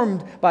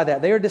formed by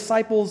that. They are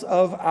disciples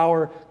of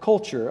our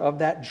culture, of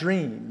that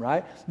dream,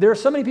 right? There are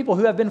so many people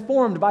who have been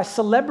formed by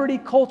celebrity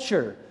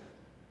culture.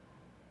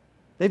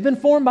 They've been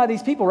formed by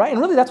these people, right? And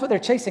really that's what they're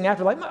chasing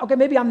after. Like, okay,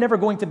 maybe I'm never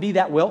going to be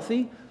that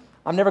wealthy.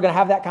 I'm never going to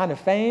have that kind of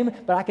fame,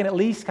 but I can at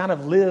least kind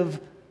of live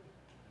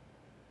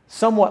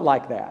somewhat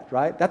like that,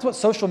 right? That's what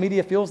social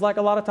media feels like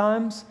a lot of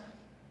times.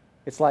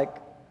 It's like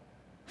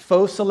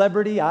faux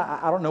celebrity.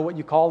 I don't know what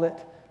you call it.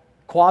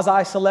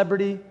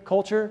 Quasi-celebrity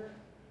culture,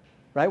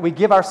 right? We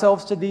give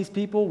ourselves to these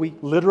people. We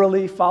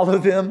literally follow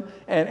them,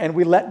 and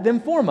we let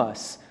them form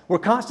us. We're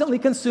constantly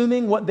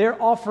consuming what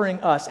they're offering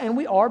us, and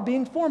we are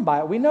being formed by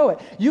it. We know it.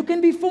 You can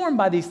be formed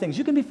by these things.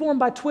 You can be formed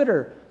by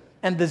Twitter.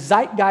 and the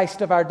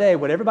zeitgeist of our day,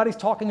 what everybody's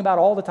talking about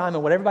all the time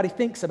and what everybody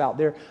thinks about,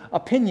 their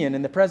opinion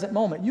in the present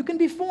moment. You can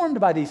be formed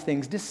by these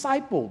things,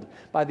 discipled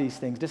by these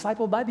things,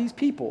 discipled by these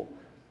people.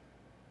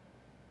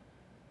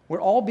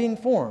 We're all being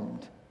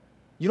formed.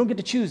 You don't get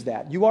to choose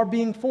that. You are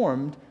being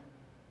formed.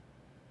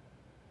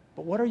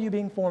 But what are you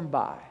being formed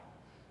by?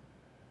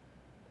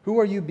 Who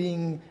are you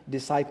being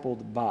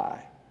discipled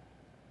by?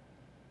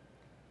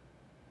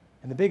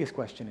 And the biggest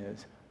question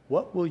is,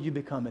 what will you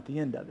become at the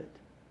end of it?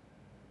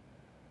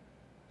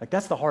 Like,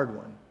 that's the hard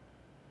one.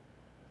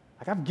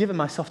 Like, I've given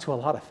myself to a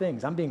lot of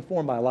things. I'm being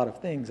formed by a lot of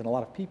things and a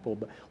lot of people,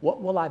 but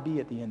what will I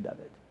be at the end of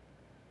it?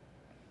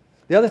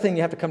 The other thing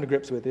you have to come to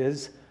grips with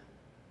is,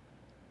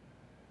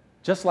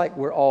 just like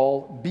we're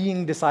all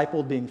being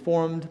discipled, being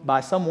formed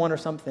by someone or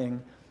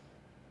something,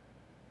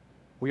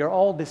 we are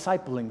all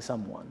discipling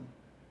someone.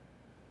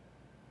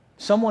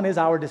 Someone is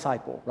our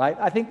disciple, right?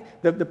 I think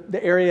the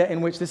area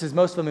in which this is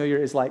most familiar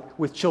is like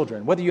with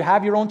children. Whether you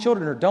have your own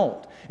children or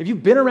don't. If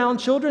you've been around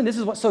children, this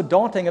is what's so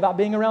daunting about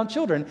being around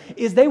children,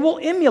 is they will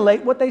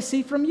emulate what they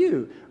see from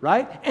you,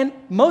 right? And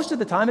most of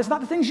the time, it's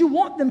not the things you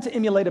want them to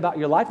emulate about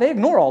your life. They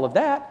ignore all of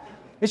that.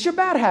 It's your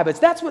bad habits.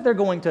 That's what they're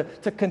going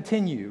to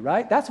continue,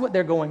 right? That's what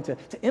they're going to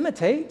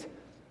imitate.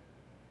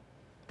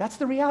 That's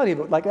the reality of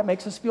it. Like, that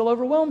makes us feel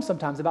overwhelmed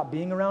sometimes about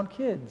being around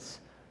kids.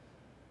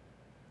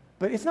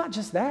 But it's not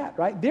just that,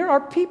 right? There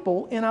are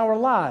people in our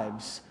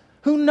lives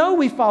who know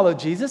we follow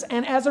Jesus,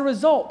 and as a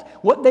result,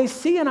 what they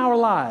see in our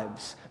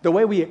lives, the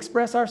way we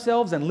express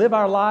ourselves and live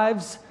our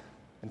lives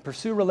and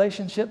pursue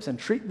relationships and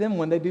treat them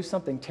when they do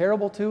something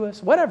terrible to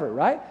us, whatever,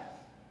 right?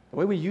 The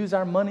way we use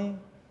our money,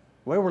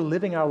 the way we're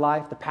living our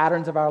life, the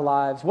patterns of our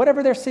lives,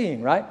 whatever they're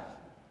seeing, right?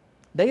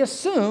 They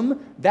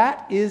assume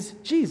that is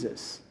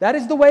Jesus. That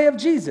is the way of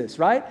Jesus,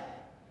 right?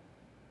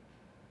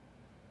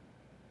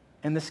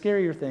 And the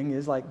scarier thing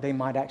is, like, they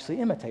might actually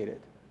imitate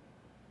it.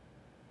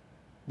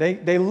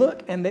 They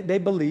look and they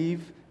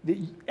believe that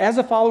as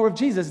a follower of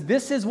Jesus,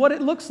 this is what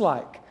it looks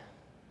like.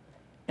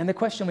 And the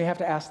question we have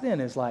to ask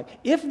then is, like,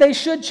 if they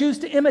should choose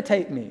to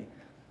imitate me,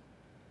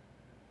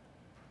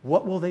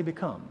 what will they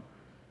become?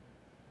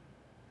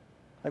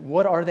 Like,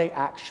 what are they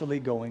actually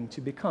going to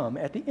become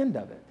at the end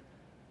of it?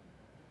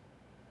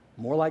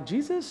 More like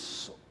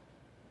Jesus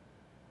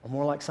or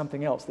more like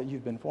something else that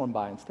you've been formed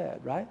by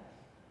instead, right?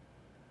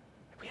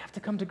 We have to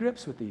come to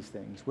grips with these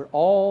things. We're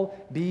all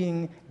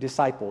being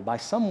discipled by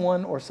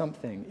someone or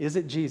something. Is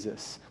it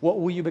Jesus?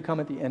 What will you become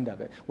at the end of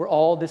it? We're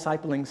all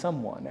discipling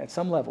someone at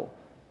some level.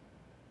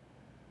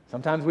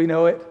 Sometimes we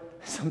know it,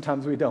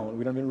 sometimes we don't.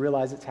 We don't even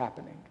realize it's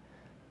happening.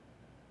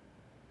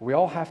 We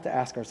all have to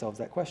ask ourselves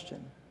that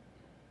question.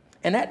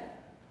 And that,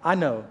 I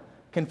know,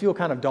 can feel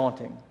kind of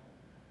daunting.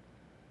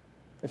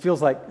 It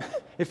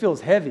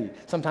feels heavy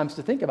sometimes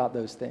to think about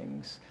those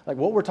things. Like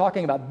what we're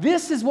talking about.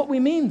 This is what we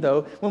mean,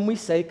 though, when we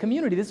say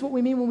community. This is what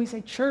we mean when we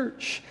say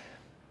church.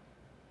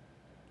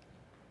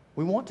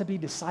 We want to be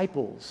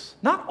disciples,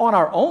 not on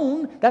our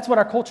own. That's what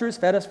our culture has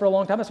fed us for a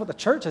long time. That's what the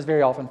church has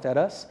very often fed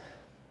us.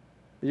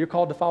 You're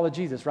called to follow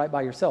Jesus right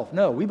by yourself.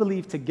 No, we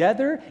believe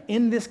together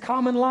in this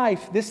common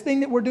life, this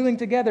thing that we're doing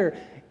together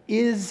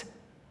is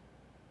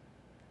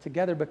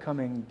together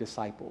becoming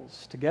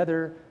disciples,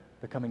 together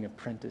becoming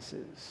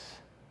apprentices.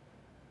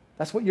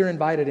 That's what you're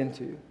invited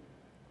into.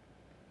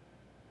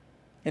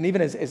 And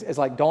even as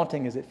like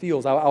daunting as it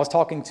feels, I was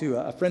talking to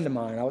a friend of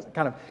mine. I was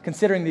kind of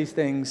considering these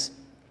things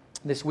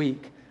this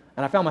week,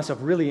 and I found myself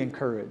really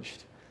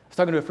encouraged. I was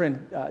talking to a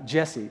friend,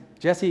 Jesse.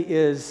 Jesse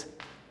is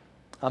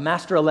a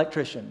master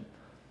electrician.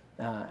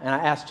 And I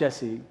asked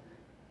Jesse,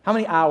 how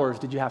many hours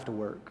did you have to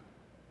work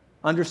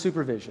under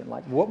supervision?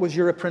 Like, what was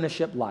your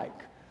apprenticeship like?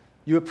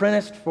 You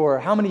apprenticed for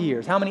how many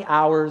years? How many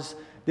hours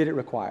did it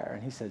require?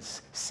 And he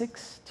says,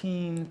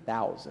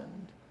 16,000.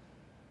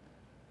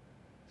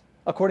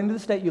 According to the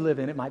state you live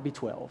in, it might be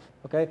 12,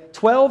 okay?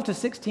 12 to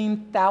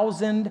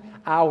 16,000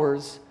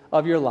 hours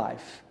of your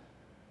life,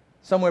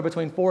 somewhere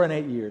between 4 and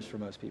 8 years for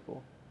most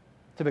people,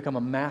 to become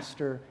a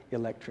master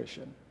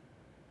electrician.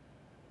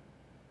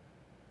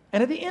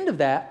 And at the end of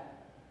that,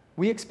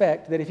 we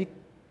expect that if he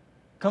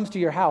comes to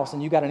your house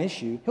and you got an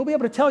issue, he'll be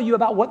able to tell you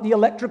about what the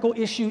electrical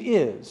issue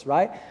is,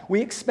 right?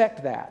 We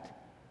expect that.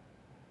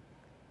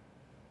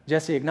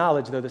 Jesse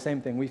acknowledged, though, the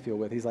same thing we feel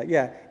with. He's like,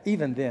 yeah,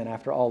 even then,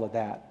 after all of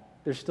that,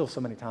 there's still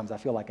so many times I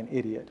feel like an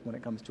idiot when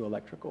it comes to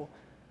electrical.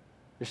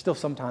 There's still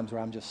some times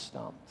where I'm just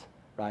stumped,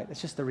 right?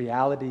 It's just the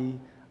reality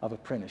of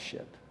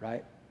apprenticeship,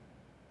 right?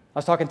 I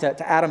was talking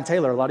to Adam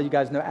Taylor. A lot of you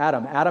guys know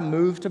Adam. Adam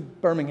moved to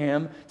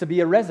Birmingham to be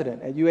a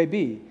resident at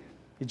UAB.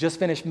 He just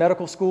finished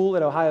medical school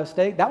at Ohio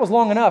State. That was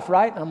long enough,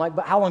 right? And I'm like,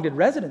 but how long did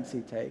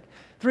residency take?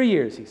 3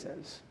 years, he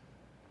says.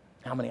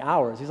 How many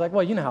hours? He's like,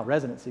 well, you know how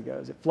residency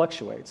goes. It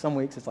fluctuates. Some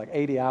weeks it's like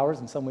 80 hours,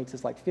 and some weeks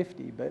it's like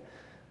 50. But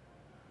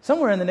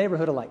somewhere in the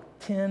neighborhood of like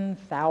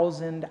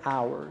 10,000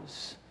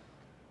 hours.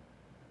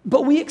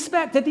 But we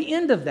expect at the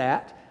end of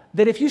that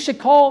if you should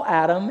call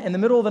Adam in the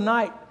middle of the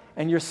night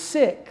and you're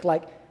sick,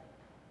 like,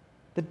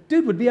 the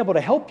dude would be able to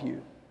help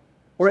you,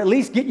 or at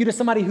least get you to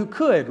somebody who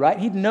could, right?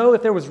 He'd know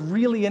if there was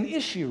really an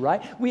issue,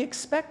 right? We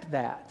expect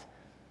that.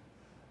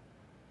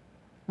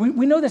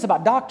 We know this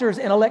about doctors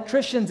and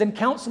electricians and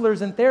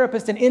counselors and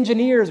therapists and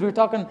engineers. We were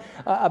talking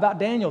about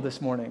Daniel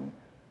this morning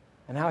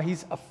and how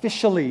he's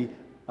officially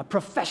a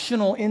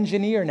professional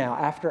engineer now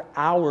after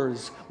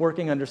hours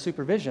working under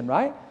supervision,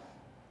 right?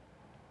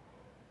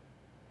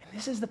 And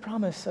this is the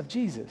promise of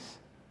Jesus.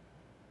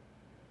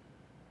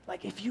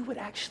 Like if you would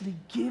actually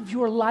give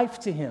your life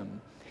to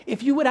him,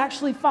 if you would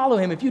actually follow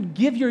him, if you'd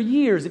give your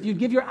years, if you'd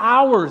give your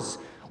hours,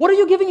 what are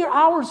you giving your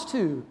hours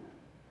to?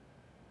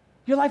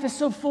 Your life is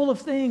so full of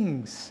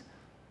things.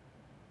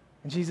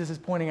 And Jesus is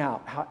pointing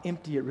out how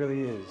empty it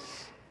really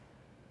is.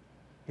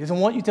 He doesn't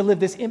want you to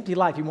live this empty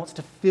life. He wants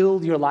to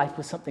fill your life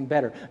with something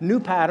better. New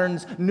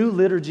patterns, new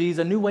liturgies,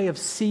 a new way of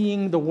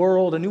seeing the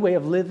world, a new way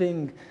of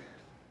living.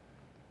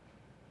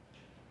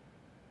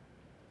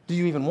 Do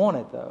you even want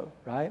it though,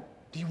 right?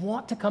 Do you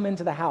want to come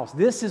into the house?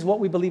 This is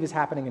what we believe is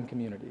happening in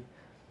community.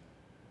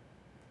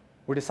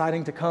 We're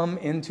deciding to come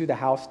into the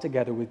house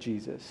together with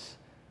Jesus,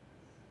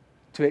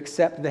 to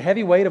accept the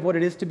heavy weight of what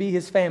it is to be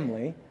his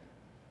family,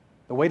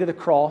 the weight of the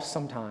cross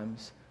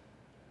sometimes,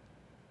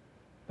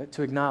 but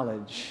to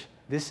acknowledge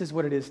this is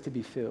what it is to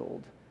be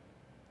filled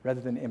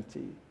rather than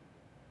empty.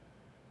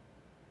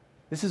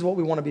 This is what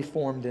we want to be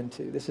formed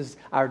into. This is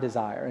our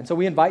desire. And so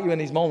we invite you in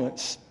these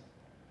moments.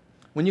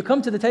 When you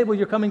come to the table,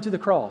 you're coming to the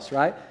cross,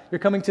 right? You're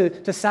coming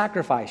to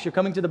sacrifice. You're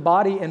coming to the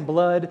body and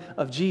blood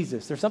of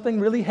Jesus. There's something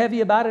really heavy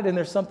about it, and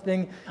there's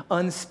something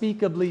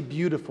unspeakably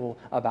beautiful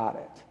about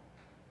it.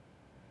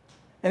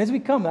 And as we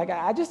come,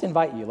 I just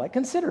invite you,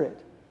 consider it.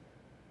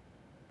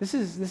 This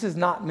is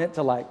not meant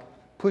to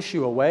push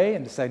you away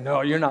and to say, no,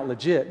 you're not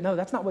legit. No,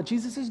 that's not what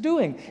Jesus is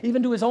doing.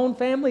 Even to his own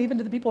family, even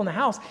to the people in the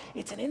house,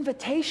 it's an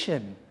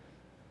invitation.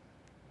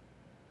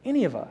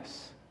 Any of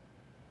us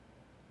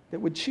that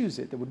would choose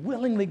it, that would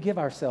willingly give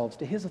ourselves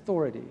to his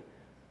authority,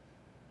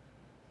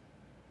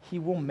 he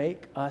will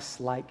make us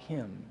like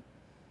him.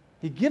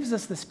 He gives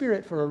us the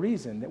Spirit for a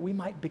reason, that we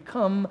might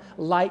become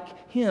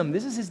like him.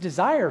 This is his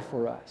desire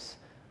for us,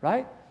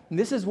 right? And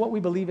this is what we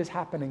believe is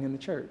happening in the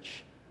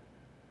church.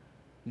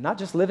 Not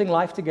just living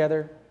life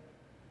together,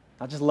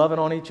 not just loving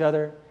on each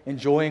other,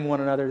 enjoying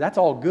one another. That's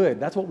all good.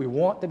 That's what we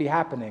want to be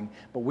happening,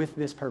 but with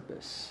this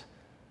purpose.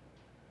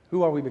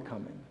 Who are we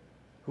becoming?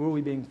 Who are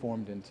we being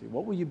formed into?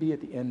 What will you be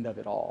at the end of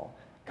it all?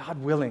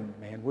 God willing,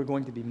 man, we're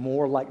going to be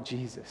more like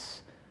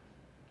Jesus.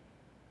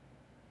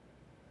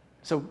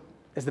 So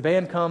as the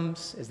band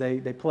comes, as they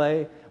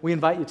play, we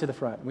invite you to the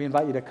front. We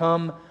invite you to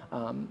come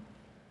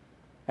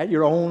at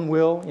your own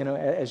will,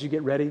 as you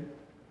get ready.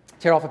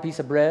 Tear off a piece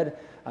of bread,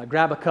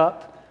 grab a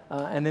cup,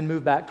 and then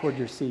move back toward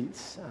your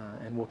seats,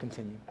 and we'll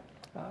continue.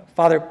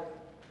 Father,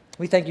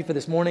 we thank you for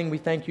this morning. We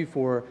thank you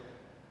for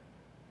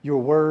your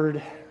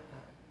word.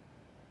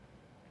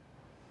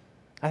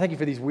 I thank you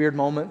for these weird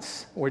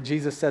moments where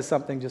Jesus says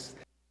something just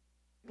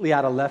completely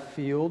out of left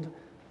field.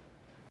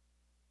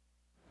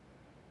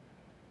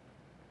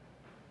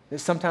 That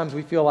sometimes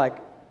we feel like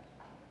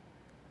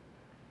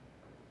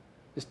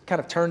just kind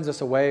of turns us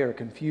away or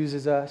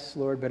confuses us,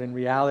 Lord, but in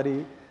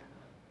reality,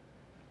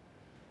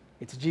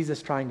 it's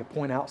Jesus trying to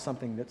point out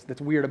something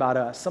that's weird about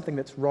us, something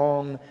that's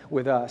wrong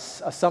with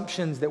us,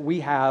 assumptions that we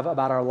have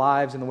about our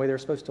lives and the way they're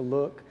supposed to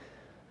look.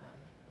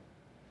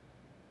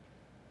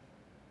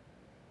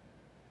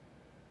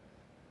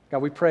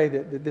 God, we pray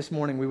that this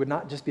morning we would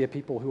not just be a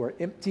people who are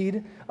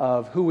emptied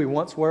of who we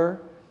once were,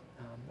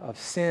 of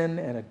sin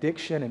and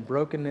addiction and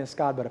brokenness,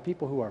 God, but a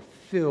people who are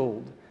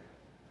filled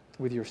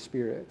with your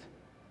Spirit.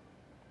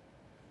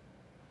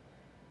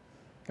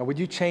 God, would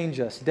you change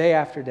us day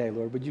after day,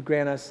 Lord? Would you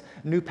grant us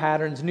new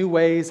patterns, new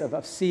ways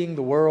of seeing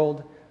the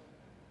world,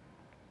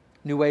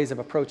 new ways of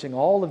approaching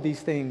all of these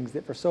things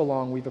that for so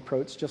long we've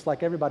approached just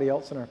like everybody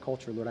else in our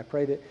culture, Lord. I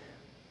pray that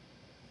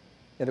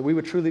we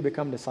would truly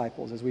become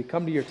disciples. As we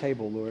come to your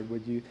table, Lord,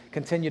 would you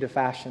continue to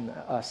fashion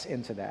us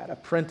into that?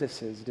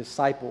 Apprentices,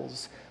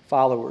 disciples,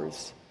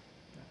 followers.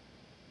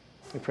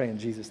 We pray in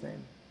Jesus'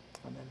 name.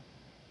 Amen.